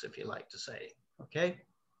threats, if you like to say, okay?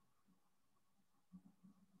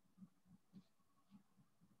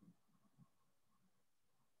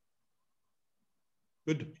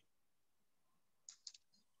 Good.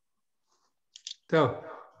 So,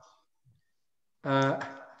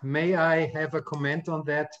 may I have a comment on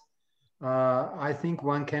that? I think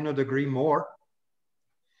one cannot agree more.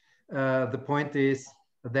 The point is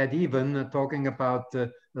that even talking about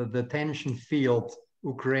the tension field,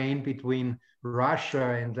 Ukraine between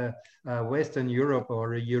Russia and Western Europe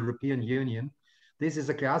or a European Union, this is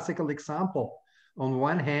a classical example. On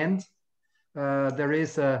one hand, there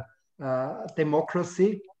is a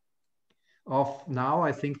democracy of now,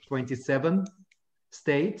 I think, 27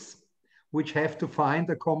 states, which have to find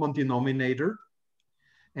a common denominator.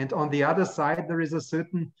 And on the other side, there is a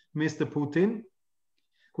certain Mr. Putin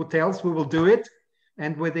who tells we will do it.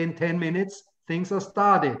 And within 10 minutes, things are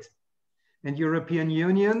started. And European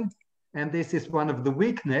Union, and this is one of the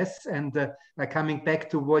weakness, and coming back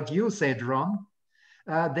to what you said, Ron,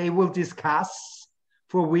 they will discuss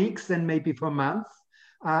for weeks and maybe for months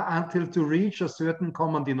until to reach a certain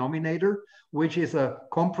common denominator, which is a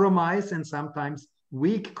compromise and sometimes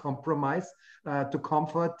weak compromise to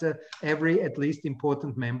comfort every at least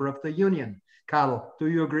important member of the union. Karl, do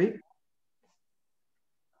you agree?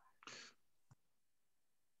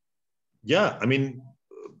 Yeah, I mean,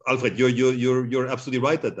 Alfred, you're absolutely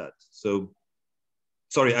right at that. So,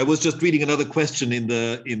 sorry, I was just reading another question in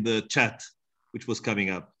the chat, which was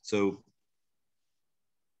coming up. So.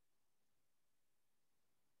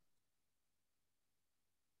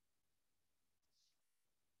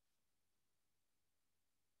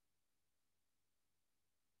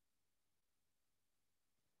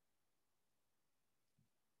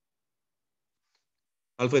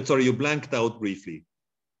 Alfred, sorry, you blanked out briefly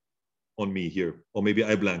on me here, or maybe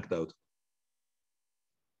I blanked out.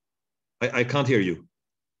 I can't hear you.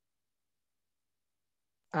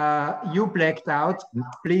 You blacked out.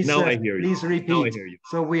 Please, now I hear you. Please repeat. Now I hear you.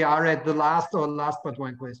 So we are at the last but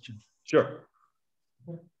one question. Sure.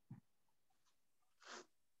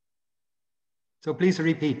 So please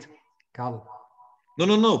repeat, Karl.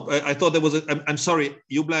 No. I thought there was a. I'm sorry.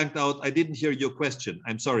 You blanked out. I didn't hear your question.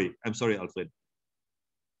 I'm sorry, Alfred.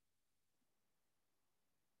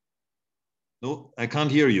 No, I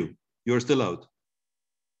can't hear you. You're still out.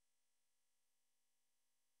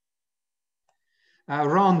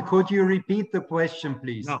 Ron, could you repeat the question,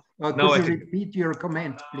 please? No. Or could you repeat your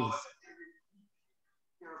comment, please?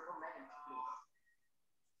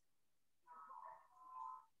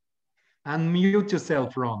 Unmute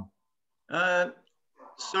yourself, Ron.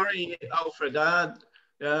 Sorry, Alfred.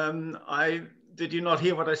 Did you not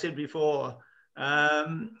hear what I said before?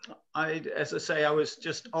 As I say, I was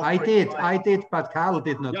just. I did, but Karl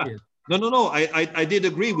did not hear. No. I did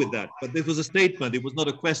agree with that, but this was a statement. It was not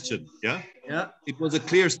a question. Yeah. Yeah. It was a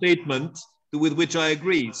clear statement with which I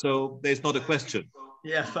agree. So there's not a question.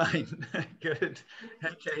 Yeah, fine. Good.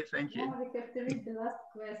 Okay, thank you. Now we have to read the last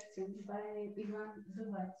question by Ivan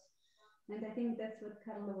Zubac. And I think that's what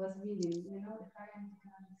Karl was reading, you know, the current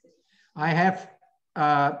economic situation. I have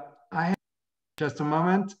just a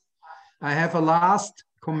moment. I have a last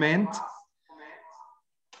comment.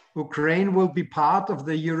 Ukraine will be part of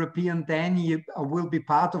the European Danube,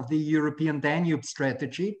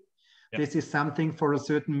 strategy. Yeah. This is something for a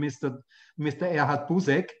certain Mr. Erhard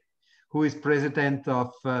Buzek, who is president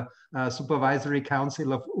of Supervisory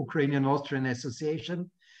Council of Ukrainian-Austrian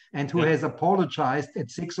Association, and who has apologized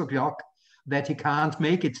at 6 o'clock that he can't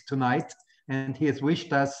make it tonight. And he has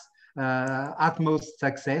wished us utmost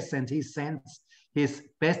success, and he sends his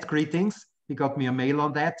best greetings. He got me a mail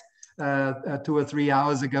on that 2 or 3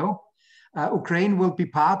 hours ago. Ukraine will be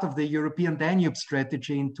part of the European Danube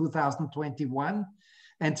strategy in 2021.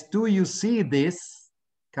 And do you see this,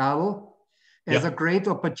 Karl, as a great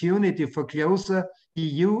opportunity for closer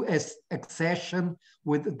EU accession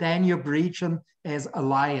with the Danube region as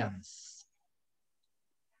alliance?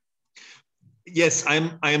 Yes,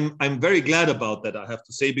 I'm very glad about that, I have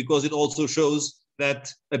to say, because it also shows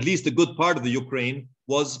that at least a good part of the Ukraine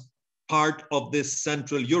was part of this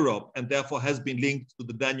Central Europe and therefore has been linked to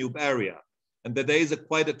the Danube area, and that there is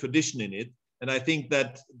quite a tradition in it. And I think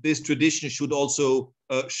that this tradition should also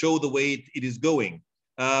show the way it is going.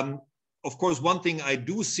 Of course, one thing I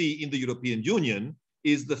do see in the European Union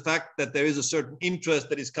is the fact that there is a certain interest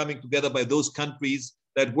that is coming together by those countries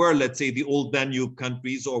that were, let's say, the old Danube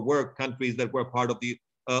countries, or were countries that were part of the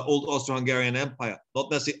old Austro-Hungarian Empire.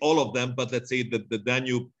 Not necessarily all of them, but let's say the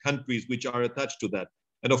Danube countries which are attached to that.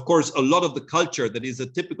 And of course, a lot of the culture that is a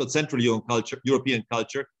typical Central European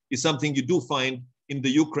culture is something you do find in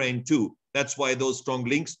the Ukraine too. That's why those strong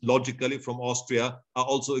links, logically, from Austria are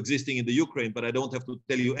also existing in the Ukraine. But I don't have to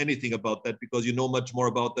tell you anything about that because you know much more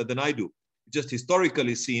about that than I do. Just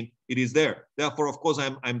historically seen, it is there. Therefore, of course,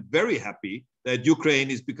 I'm very happy that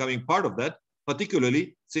Ukraine is becoming part of that,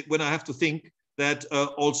 particularly when I have to think that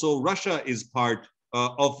also Russia is part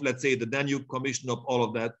of, let's say, the Danube Commission of all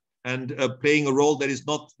of that, and playing a role that is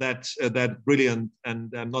not that brilliant,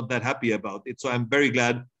 and I'm not that happy about it. So I'm very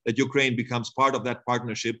glad that Ukraine becomes part of that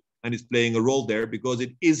partnership and is playing a role there because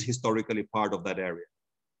it is historically part of that area.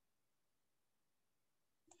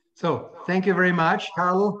 So thank you very much,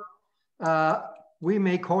 Karl. We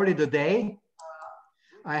may call it a day.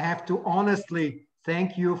 I have to honestly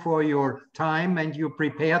thank you for your time and your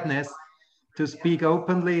preparedness to speak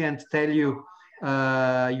openly and tell you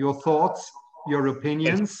your thoughts, your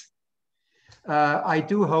opinions. I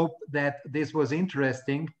do hope that this was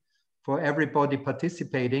interesting for everybody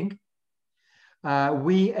participating.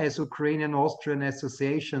 We as Ukrainian-Austrian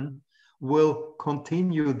Association will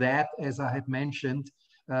continue that, as I had mentioned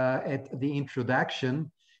at the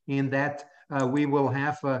introduction, in that we will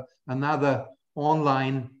have another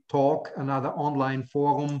online talk, another online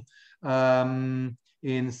forum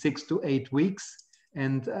in 6 to 8 weeks.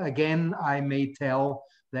 And again, I may tell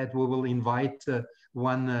that we will invite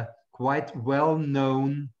one quite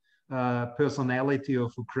well-known personality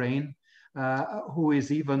of Ukraine, who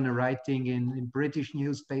is even writing in British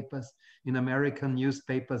newspapers, in American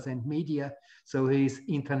newspapers and media. So he's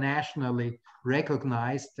internationally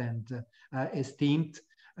recognized and esteemed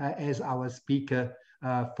as our speaker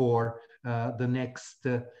for the next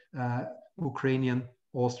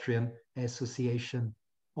Ukrainian-Austrian Association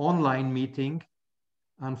online meeting,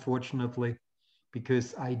 unfortunately,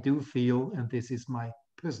 because I do feel, and this is my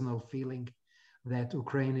personal feeling, that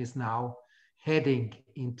Ukraine is now heading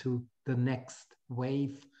into the next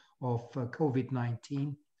wave of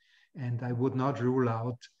COVID-19. And I would not rule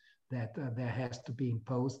out that there will have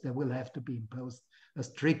to be imposed a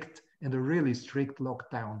strict and a really strict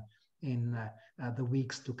lockdown in the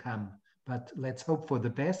weeks to come. But let's hope for the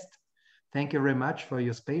best. Thank you very much for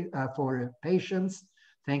your patience.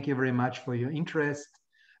 Thank you very much for your interest.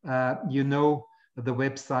 You know the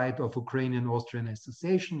website of Ukrainian-Austrian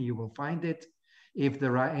Association, you will find it. If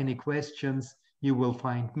there are any questions, you will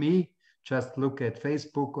find me. Just look at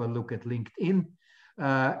Facebook or look at LinkedIn.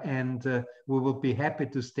 And we will be happy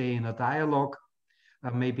to stay in a dialogue,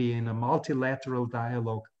 maybe in a multilateral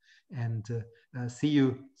dialogue, and see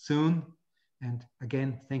you soon. And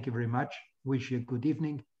again, thank you very much. Wish you a good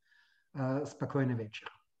evening. Spokojny večer.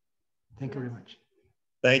 Thank you very much.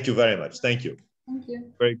 Thank you very much. Thank you. Thank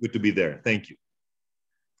you. Very good to be there. Thank you.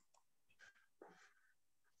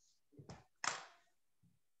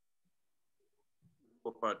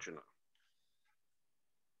 Побачення.